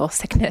physical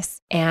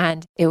sickness.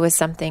 And it was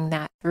something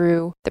that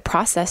through the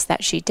process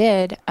that she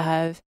did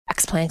of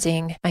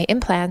explanting my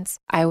implants,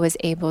 I was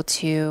able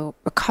to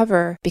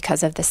recover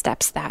because of the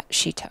steps that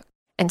she took.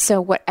 And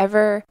so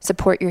whatever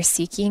support you're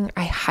seeking,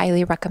 I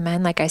highly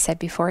recommend, like I said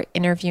before,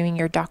 interviewing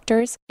your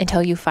doctors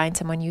until you find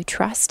someone you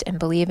trust and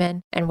believe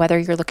in. And whether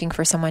you're looking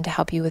for someone to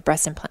help you with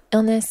breast implant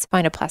illness,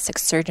 find a plastic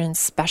surgeon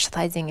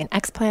specializing in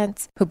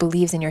explants who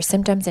believes in your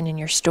symptoms and in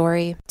your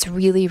story. It's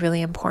really,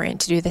 really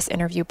important to do this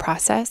interview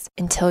process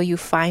until you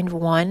find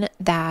one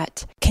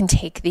that can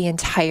take the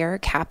entire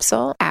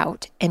capsule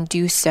out and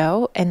do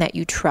so, and that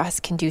you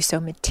trust can do so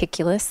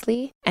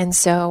meticulously. And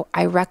so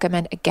I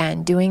recommend,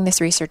 again, doing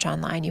this research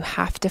online. You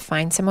have to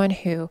find someone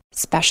who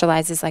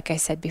specializes, like I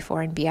said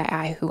before, in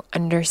BII, who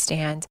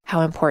understands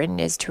how important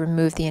it is to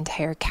remove the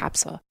entire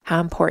capsule, how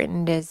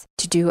important it is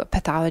to do a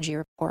pathology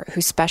report,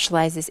 who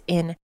specializes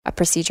in a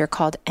procedure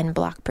called en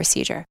bloc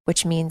procedure,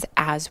 which means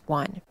as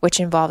one, which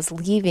involves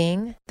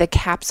leaving the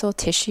capsule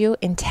tissue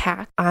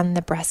intact on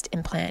the breast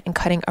implant and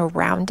cutting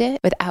around it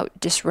without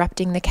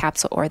disrupting the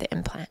capsule or the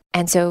implant.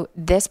 And so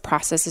this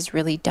process is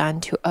really done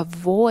to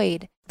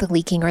avoid the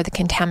leaking or the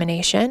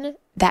contamination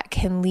that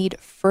can lead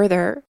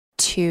further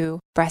to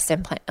breast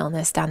implant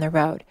illness down the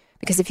road.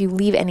 Because if you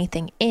leave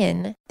anything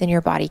in, then your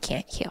body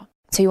can't heal.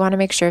 So you want to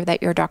make sure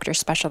that your doctor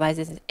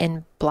specializes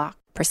in block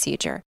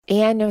procedure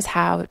and knows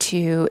how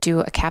to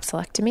do a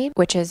capsulectomy,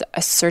 which is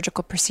a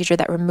surgical procedure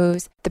that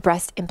removes the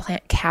breast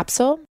implant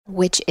capsule,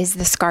 which is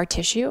the scar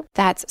tissue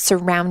that's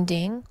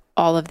surrounding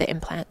all of the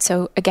implants.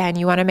 So again,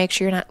 you want to make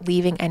sure you're not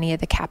leaving any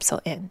of the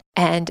capsule in.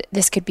 And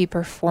this could be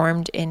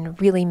performed in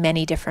really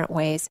many different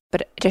ways,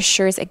 but it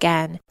assures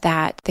again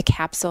that the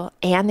capsule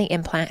and the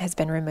implant has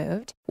been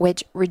removed,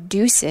 which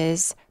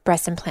reduces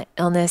breast implant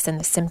illness and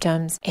the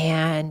symptoms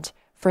and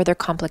further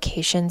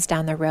complications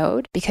down the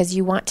road, because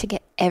you want to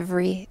get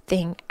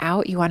everything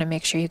out. You want to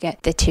make sure you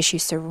get the tissue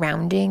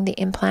surrounding the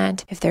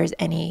implant. If there's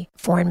any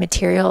foreign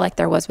material like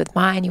there was with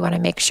mine, you want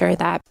to make sure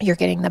that you're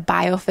getting the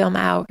biofilm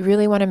out. You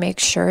really want to make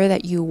sure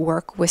that you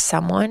work with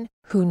someone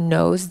who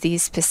knows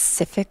these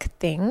specific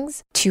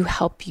things to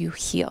help you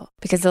heal.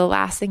 Because the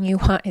last thing you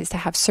want is to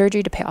have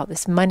surgery, to pay all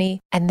this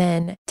money, and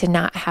then to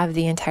not have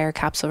the entire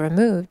capsule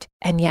removed,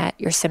 and yet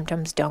your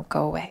symptoms don't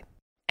go away.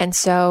 And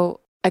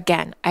so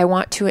again, I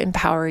want to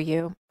empower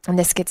you, and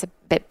this gets a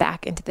bit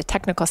back into the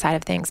technical side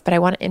of things, but I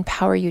want to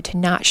empower you to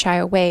not shy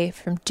away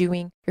from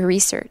doing your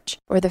research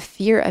or the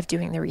fear of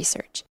doing the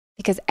research,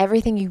 because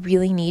everything you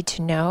really need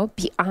to know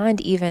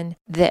beyond even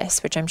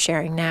this, which I'm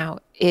sharing now,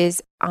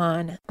 is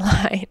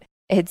online.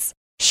 It's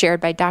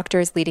shared by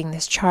doctors leading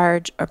this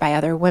charge or by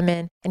other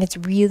women, and it's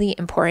really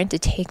important to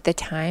take the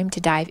time to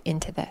dive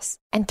into this.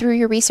 And through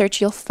your research,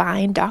 you'll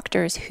find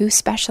doctors who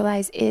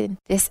specialize in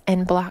this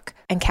en bloc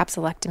and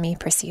capsulectomy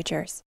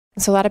procedures.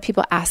 And so a lot of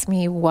people ask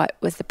me what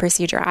was the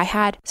procedure I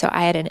had. So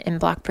I had an en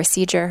bloc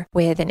procedure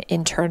with an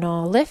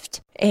internal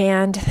lift,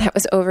 and that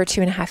was over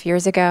 2.5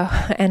 years ago.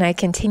 And I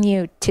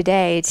continue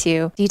today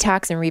to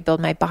detox and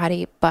rebuild my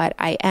body, but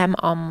I am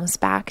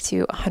almost back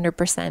to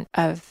 100%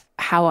 of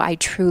how I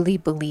truly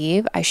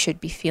believe I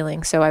should be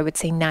feeling. So I would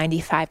say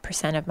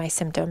 95% of my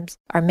symptoms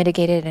are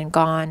mitigated and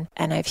gone,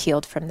 and I've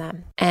healed from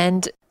them.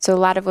 And so a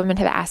lot of women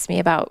have asked me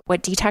about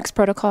what detox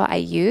protocol I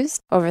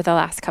used over the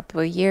last couple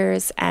of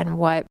years and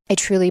what I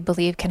truly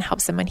believe can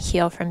help someone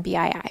heal from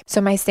BII. So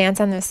my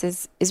stance on this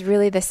is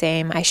really the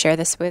same. I share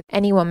this with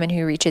any woman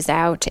who reaches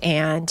out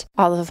and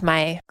all of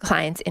my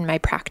clients in my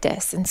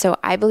practice. And so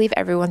I believe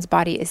everyone's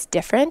body is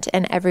different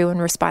and everyone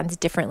responds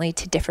differently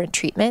to different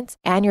treatments,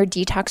 and your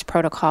detox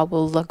protocol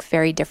will look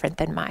very different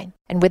than mine.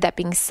 And with that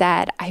being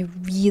said, I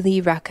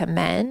really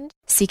recommend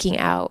seeking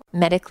out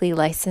medically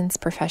licensed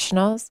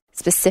professionals,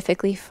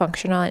 specifically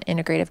functional and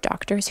integrative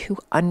doctors who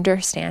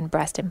understand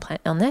breast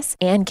implant illness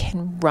and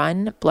can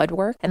run blood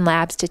work and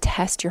labs to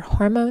test your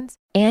hormones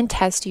and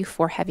test you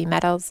for heavy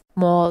metals,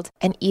 mold,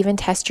 and even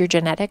test your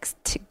genetics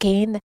to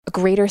gain a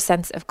greater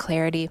sense of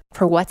clarity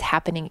for what's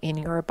happening in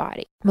your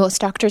body.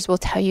 Most doctors will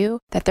tell you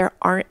that there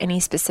aren't any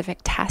specific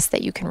tests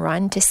that you can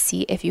run to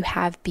see if you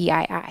have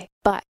BII.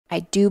 But I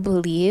do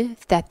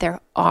believe that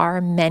there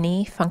are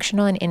many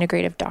functional and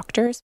integrative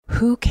doctors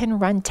who can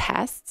run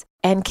tests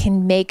and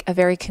can make a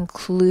very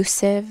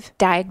conclusive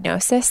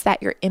diagnosis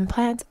that your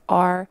implants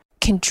are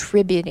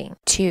contributing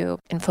to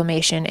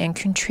inflammation and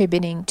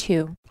contributing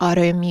to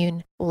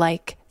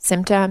autoimmune-like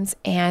symptoms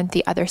and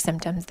the other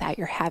symptoms that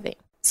you're having.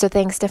 So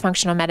thanks to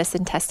functional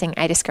medicine testing,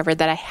 I discovered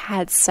that I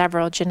had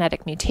several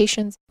genetic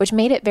mutations, which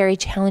made it very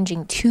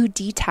challenging to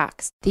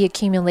detox the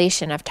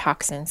accumulation of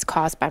toxins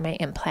caused by my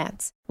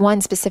implants.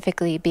 One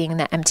specifically being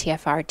the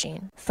MTFR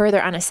gene.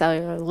 Further on a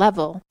cellular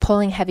level,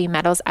 pulling heavy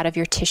metals out of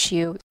your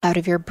tissue, out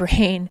of your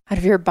brain, out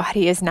of your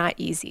body is not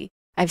easy.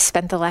 I've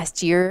spent the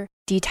last year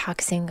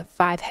detoxing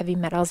 5 heavy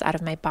metals out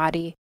of my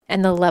body,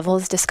 and the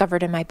levels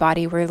discovered in my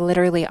body were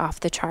literally off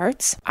the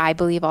charts. I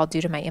believe all due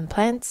to my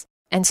implants.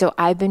 And so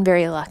I've been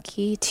very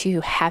lucky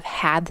to have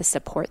had the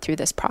support through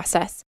this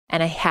process,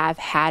 and I have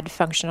had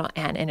functional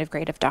and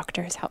integrative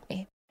doctors help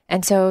me.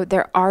 And so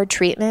there are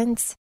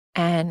treatments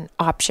and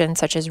options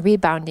such as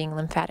rebounding,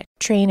 lymphatic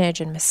drainage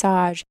and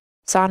massage,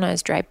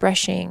 saunas, dry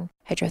brushing,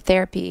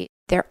 hydrotherapy.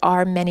 There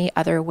are many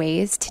other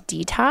ways to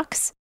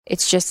detox.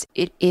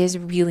 It is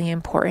really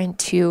important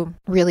to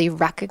really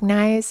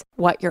recognize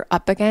what you're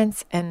up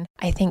against. And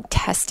I think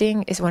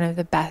testing is one of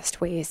the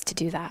best ways to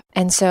do that.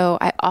 And so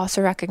I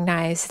also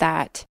recognize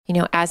that,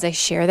 as I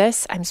share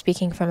this, I'm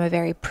speaking from a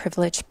very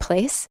privileged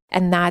place.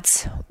 And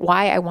that's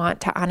why I want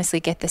to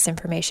honestly get this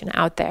information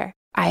out there.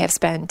 I have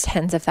spent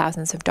tens of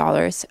thousands of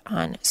dollars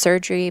on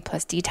surgery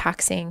plus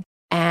detoxing,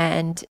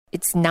 and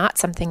it's not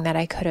something that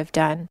I could have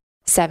done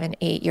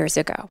 7-8 years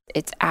ago.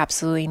 It's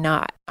absolutely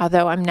not.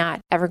 Although I'm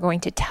not ever going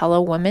to tell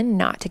a woman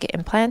not to get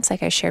implants,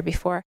 like I shared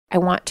before, I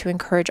want to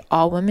encourage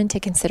all women to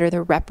consider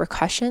the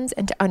repercussions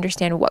and to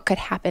understand what could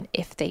happen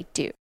if they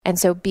do. And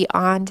so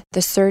beyond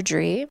the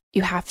surgery,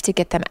 you have to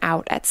get them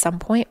out at some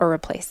point or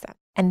replace them.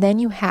 And then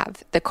you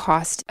have the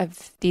cost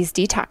of these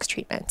detox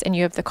treatments, and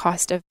you have the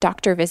cost of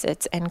doctor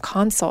visits and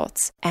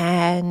consults.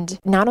 And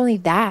not only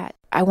that,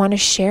 I want to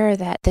share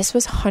that this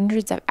was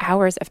hundreds of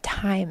hours of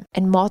time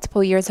and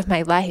multiple years of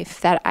my life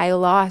that I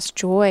lost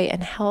joy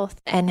and health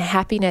and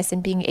happiness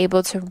and being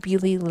able to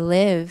really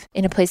live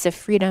in a place of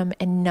freedom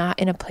and not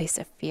in a place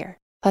of fear.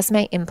 Plus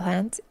my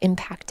implants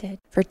impacted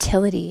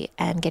fertility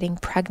and getting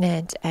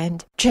pregnant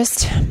and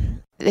just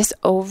this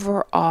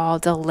overall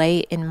delay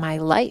in my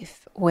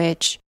life,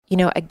 which,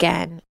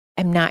 again,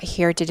 I'm not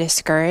here to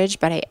discourage,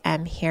 but I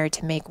am here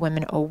to make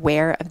women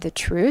aware of the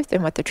truth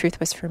and what the truth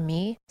was for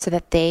me so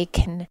that they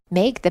can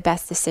make the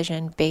best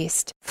decision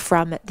based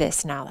from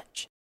this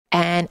knowledge.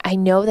 And I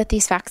know that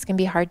these facts can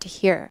be hard to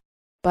hear,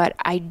 but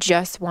I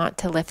just want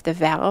to lift the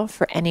veil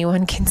for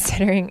anyone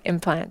considering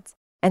implants.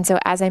 And so,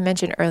 as I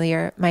mentioned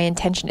earlier, my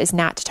intention is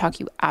not to talk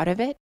you out of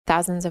it.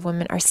 Thousands of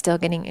women are still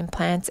getting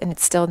implants, and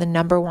it's still the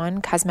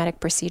 #1 cosmetic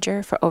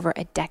procedure for over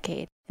a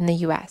decade in the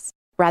US.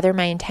 Rather,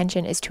 my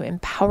intention is to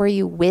empower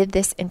you with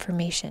this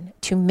information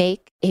to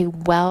make a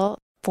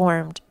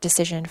well-formed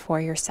decision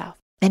for yourself.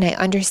 And I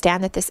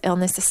understand that this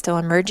illness is still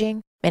emerging.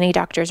 Many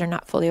doctors are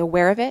not fully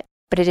aware of it,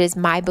 but it is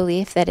my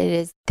belief that it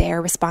is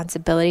their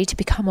responsibility to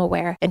become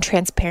aware and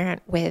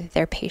transparent with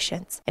their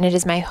patients. And it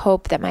is my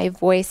hope that my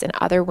voice and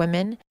other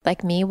women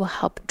like me will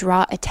help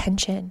draw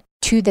attention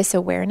to this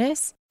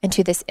awareness and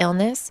to this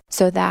illness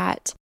so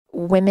that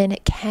women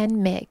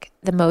can make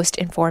the most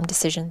informed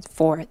decisions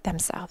for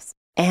themselves.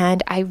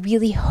 And I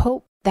really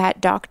hope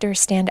that doctors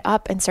stand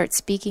up and start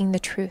speaking the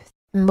truth.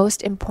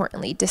 Most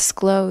importantly,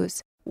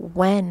 disclose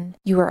when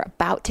you are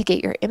about to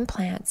get your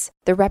implants,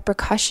 the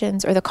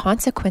repercussions or the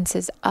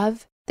consequences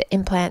of the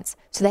implants,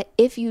 so that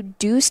if you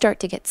do start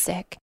to get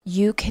sick,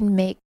 you can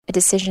make a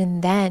decision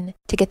then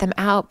to get them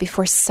out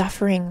before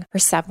suffering for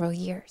several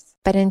years.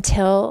 But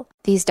until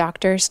these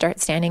doctors start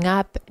standing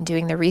up and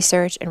doing the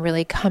research and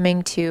really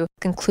coming to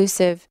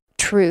conclusive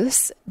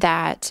truths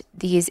that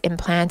these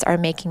implants are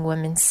making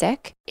women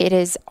sick, it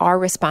is our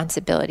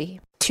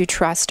responsibility to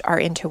trust our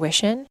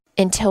intuition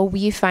until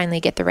we finally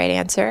get the right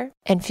answer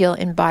and feel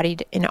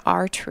embodied in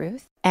our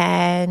truth.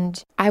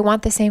 And I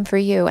want the same for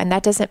you. And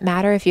that doesn't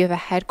matter if you have a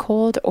head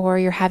cold or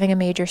you're having a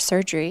major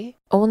surgery.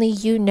 Only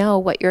you know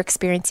what you're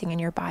experiencing in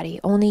your body.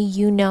 Only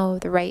you know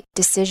the right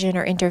decision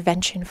or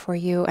intervention for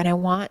you. And I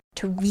want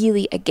to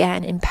really,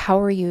 again,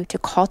 empower you to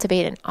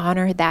cultivate and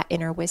honor that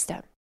inner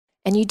wisdom.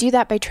 And you do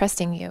that by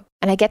trusting you.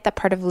 And I get that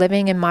part of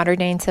living in modern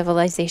day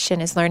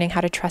civilization is learning how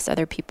to trust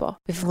other people.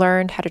 We've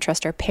learned how to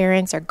trust our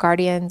parents, our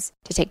guardians,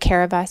 to take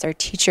care of us, our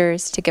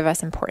teachers, to give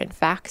us important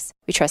facts.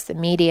 We trust the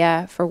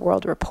media for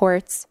world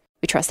reports.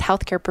 We trust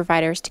healthcare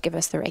providers to give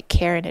us the right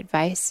care and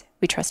advice.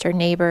 We trust our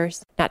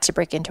neighbors not to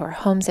break into our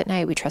homes at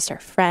night. We trust our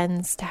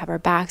friends to have our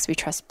backs. We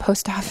trust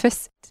post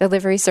office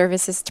delivery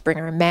services to bring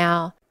our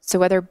mail. So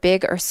whether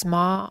big or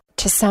small,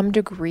 to some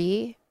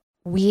degree,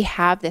 we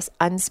have this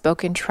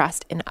unspoken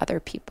trust in other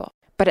people.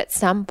 But at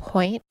some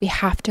point, we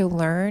have to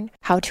learn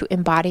how to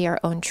embody our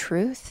own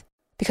truth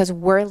because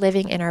we're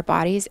living in our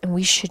bodies and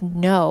we should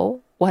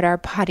know what our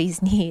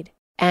bodies need.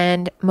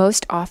 And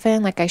most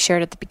often, like I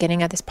shared at the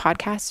beginning of this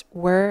podcast,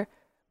 we're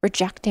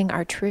rejecting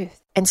our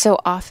truth. And so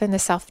often the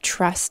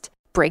self-trust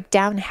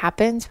breakdown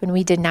happens when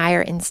we deny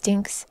our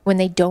instincts, when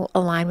they don't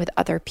align with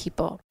other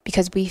people,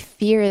 because we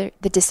fear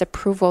the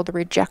disapproval, the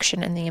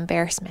rejection, and the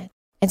embarrassment.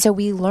 And so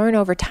we learn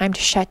over time to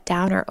shut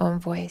down our own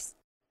voice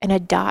and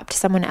adopt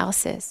someone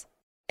else's.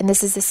 And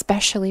this is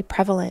especially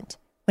prevalent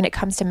when it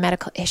comes to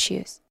medical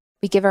issues.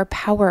 We give our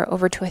power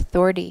over to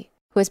authority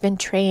who has been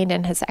trained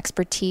and has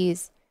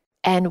expertise.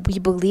 And we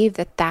believe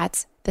that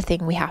that's the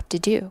thing we have to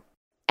do.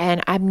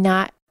 And I'm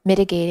not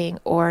mitigating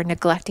or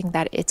neglecting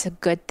that it's a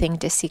good thing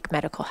to seek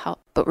medical help.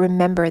 But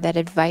remember that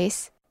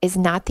advice is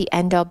not the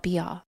end-all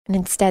be-all. And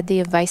instead, the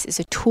advice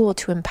is a tool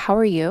to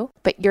empower you,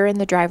 but you're in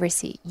the driver's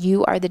seat.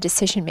 You are the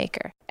decision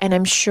maker. And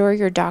I'm sure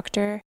your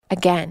doctor,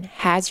 again,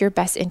 has your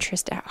best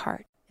interest at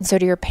heart. And so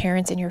do your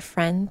parents and your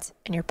friends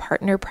and your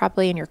partner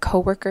probably and your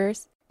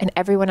coworkers and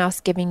everyone else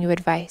giving you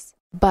advice.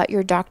 But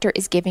your doctor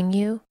is giving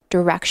you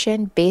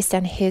direction based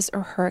on his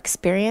or her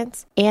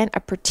experience and a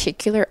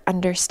particular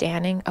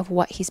understanding of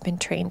what he's been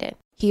trained in.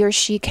 He or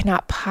she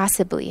cannot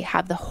possibly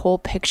have the whole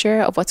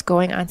picture of what's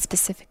going on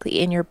specifically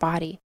in your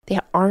body. They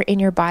aren't in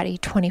your body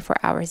 24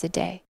 hours a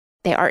day.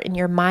 They aren't in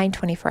your mind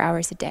 24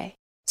 hours a day.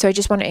 So I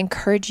just want to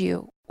encourage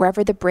you,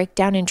 wherever the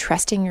breakdown in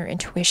trusting your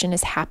intuition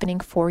is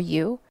happening for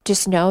you,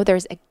 just know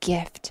there's a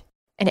gift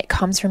and it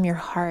comes from your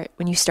heart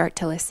when you start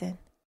to listen.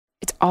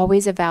 It's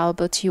always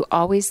available to you,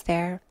 always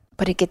there,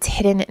 but it gets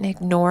hidden and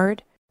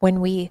ignored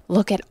when we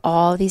look at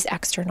all these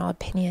external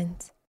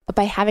opinions. But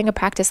by having a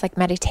practice like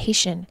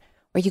meditation,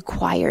 where you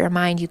quiet your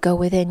mind, you go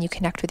within, you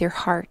connect with your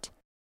heart,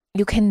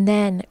 you can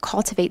then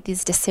cultivate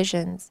these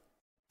decisions,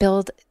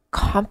 build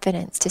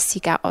confidence to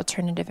seek out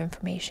alternative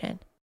information,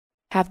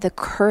 have the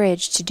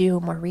courage to do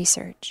more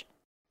research,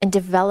 and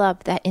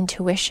develop that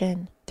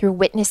intuition through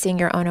witnessing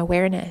your own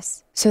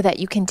awareness so that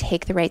you can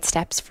take the right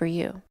steps for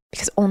you.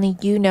 Because only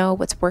you know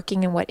what's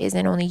working and what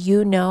isn't. Only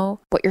you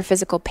know what your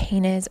physical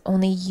pain is.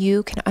 Only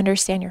you can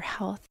understand your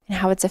health and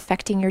how it's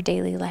affecting your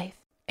daily life.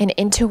 And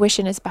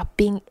intuition is about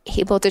being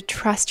able to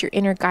trust your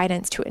inner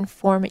guidance to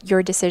inform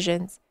your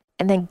decisions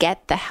and then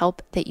get the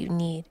help that you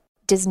need.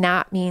 It does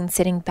not mean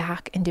sitting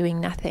back and doing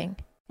nothing.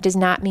 It does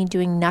not mean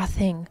doing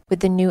nothing with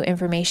the new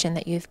information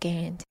that you've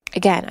gained.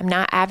 Again, I'm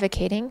not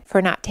advocating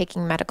for not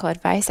taking medical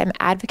advice. I'm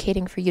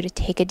advocating for you to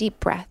take a deep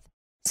breath,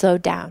 slow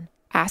down,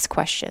 ask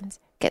questions,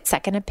 get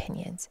second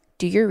opinions,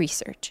 do your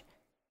research,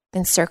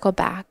 then circle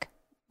back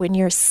when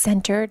you're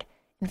centered,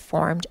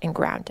 informed, and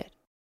grounded.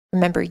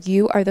 Remember,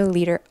 you are the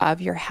leader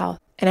of your health.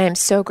 And I am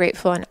so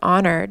grateful and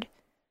honored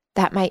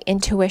that my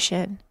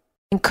intuition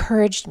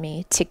encouraged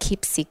me to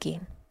keep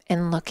seeking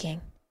and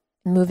looking,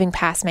 moving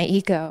past my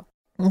ego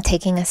and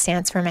taking a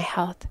stance for my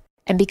health.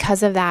 And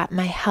because of that,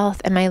 my health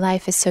and my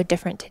life is so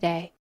different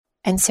today.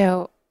 And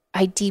so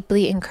I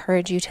deeply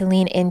encourage you to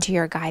lean into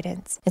your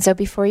guidance. And so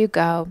before you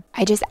go,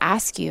 I just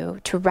ask you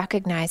to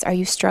recognize, are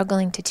you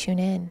struggling to tune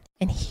in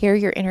and hear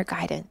your inner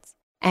guidance?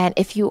 And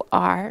if you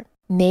are,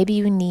 maybe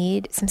you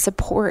need some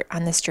support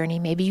on this journey.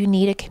 Maybe you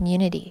need a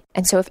community.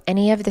 And so if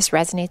any of this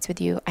resonates with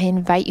you, I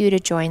invite you to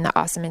join the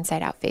Awesome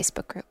Inside Out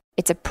Facebook group.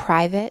 It's a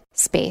private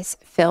space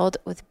filled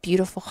with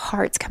beautiful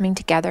hearts coming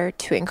together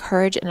to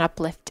encourage and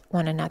uplift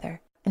one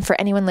another. And for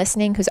anyone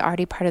listening who's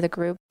already part of the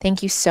group,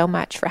 thank you so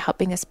much for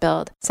helping us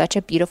build such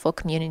a beautiful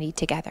community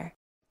together.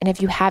 And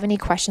if you have any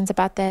questions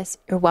about this,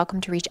 you're welcome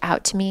to reach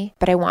out to me.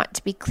 But I want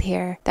to be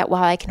clear that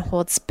while I can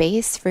hold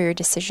space for your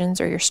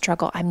decisions or your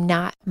struggle, I'm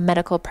not a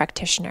medical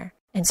practitioner.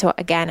 And so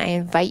again, I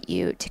invite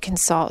you to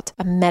consult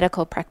a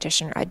medical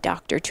practitioner, a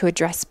doctor, to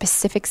address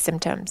specific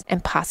symptoms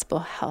and possible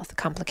health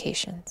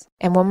complications.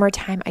 And one more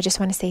time, I just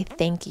want to say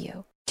thank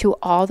you to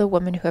all the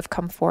women who have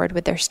come forward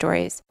with their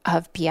stories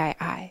of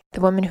BII,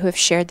 the women who have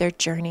shared their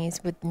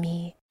journeys with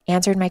me,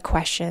 answered my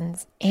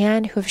questions,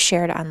 and who have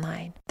shared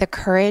online. The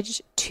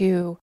courage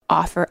to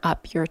offer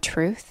up your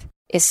truth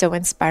is so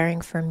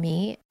inspiring for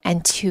me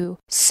and to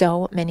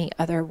so many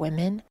other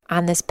women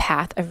on this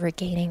path of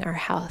regaining our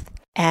health.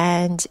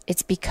 And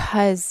it's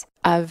because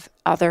of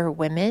other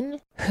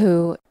women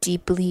who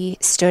deeply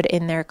stood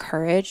in their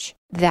courage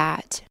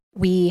that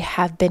we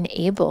have been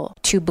able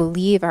to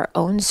believe our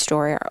own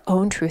story, our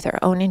own truth, our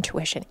own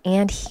intuition,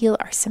 and heal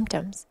our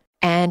symptoms.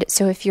 And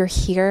so if you're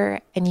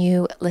here and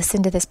you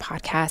listen to this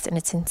podcast and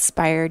it's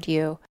inspired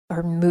you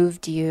or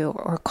moved you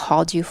or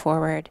called you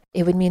forward,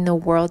 it would mean the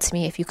world to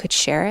me if you could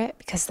share it,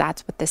 because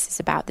that's what this is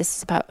about. This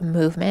is about a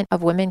movement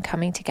of women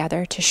coming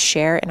together to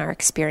share in our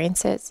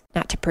experiences,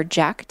 not to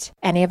project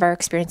any of our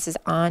experiences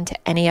onto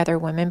any other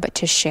women, but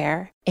to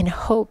share in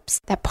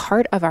hopes that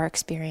part of our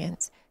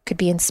experience could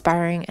be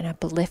inspiring and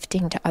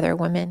uplifting to other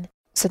women,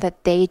 so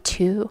that they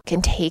too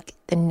can take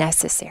the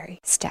necessary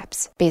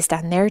steps based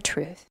on their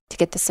truth to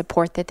get the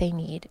support that they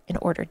need in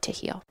order to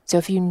heal. So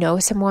if you know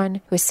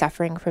someone who is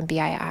suffering from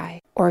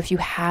BII, or if you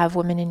have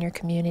women in your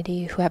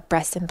community who have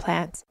breast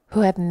implants,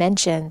 who have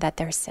mentioned that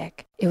they're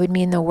sick, it would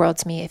mean the world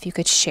to me if you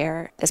could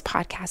share this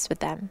podcast with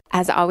them.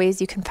 As always,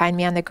 you can find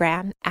me on the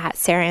gram at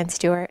Sarah Ann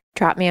Stewart.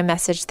 Drop me a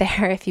message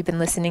there if you've been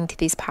listening to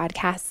these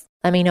podcasts.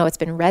 Let me know what's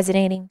been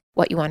resonating,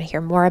 what you want to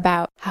hear more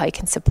about, how I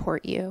can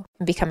support you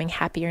in becoming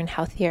happier and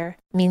healthier.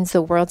 It means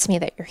the world to me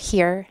that you're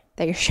here,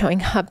 that you're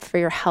showing up for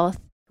your health,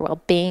 your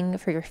well-being,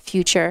 for your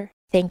future.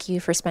 Thank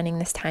you for spending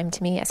this time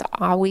to me. As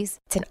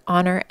always, it's an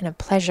honor and a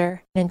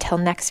pleasure. And until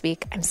next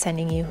week, I'm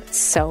sending you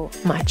so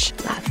much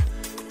love.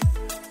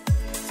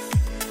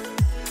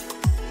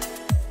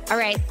 All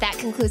right, that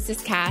concludes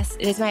this cast.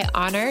 It is my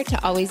honor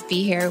to always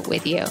be here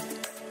with you.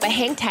 But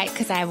hang tight,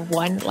 because I have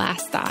one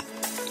last thought.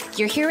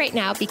 You're here right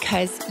now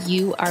because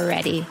you are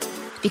ready.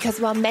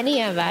 Because while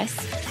many of us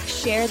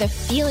share the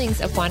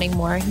feelings of wanting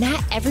more,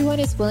 not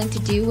everyone is willing to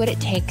do what it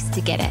takes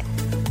to get it.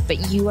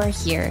 But you are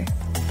here.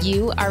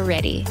 You are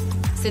ready.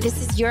 So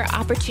this is your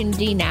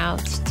opportunity now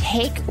to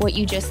take what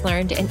you just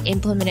learned and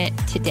implement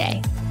it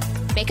today.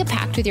 Make a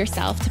pact with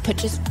yourself to put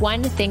just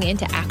one thing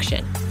into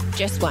action.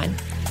 Just one.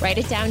 Write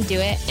it down, do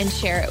it, and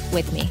share it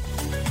with me.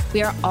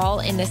 We are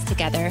all in this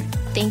together.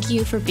 Thank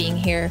you for being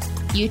here.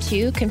 You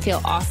too can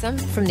feel awesome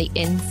from the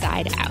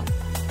inside out.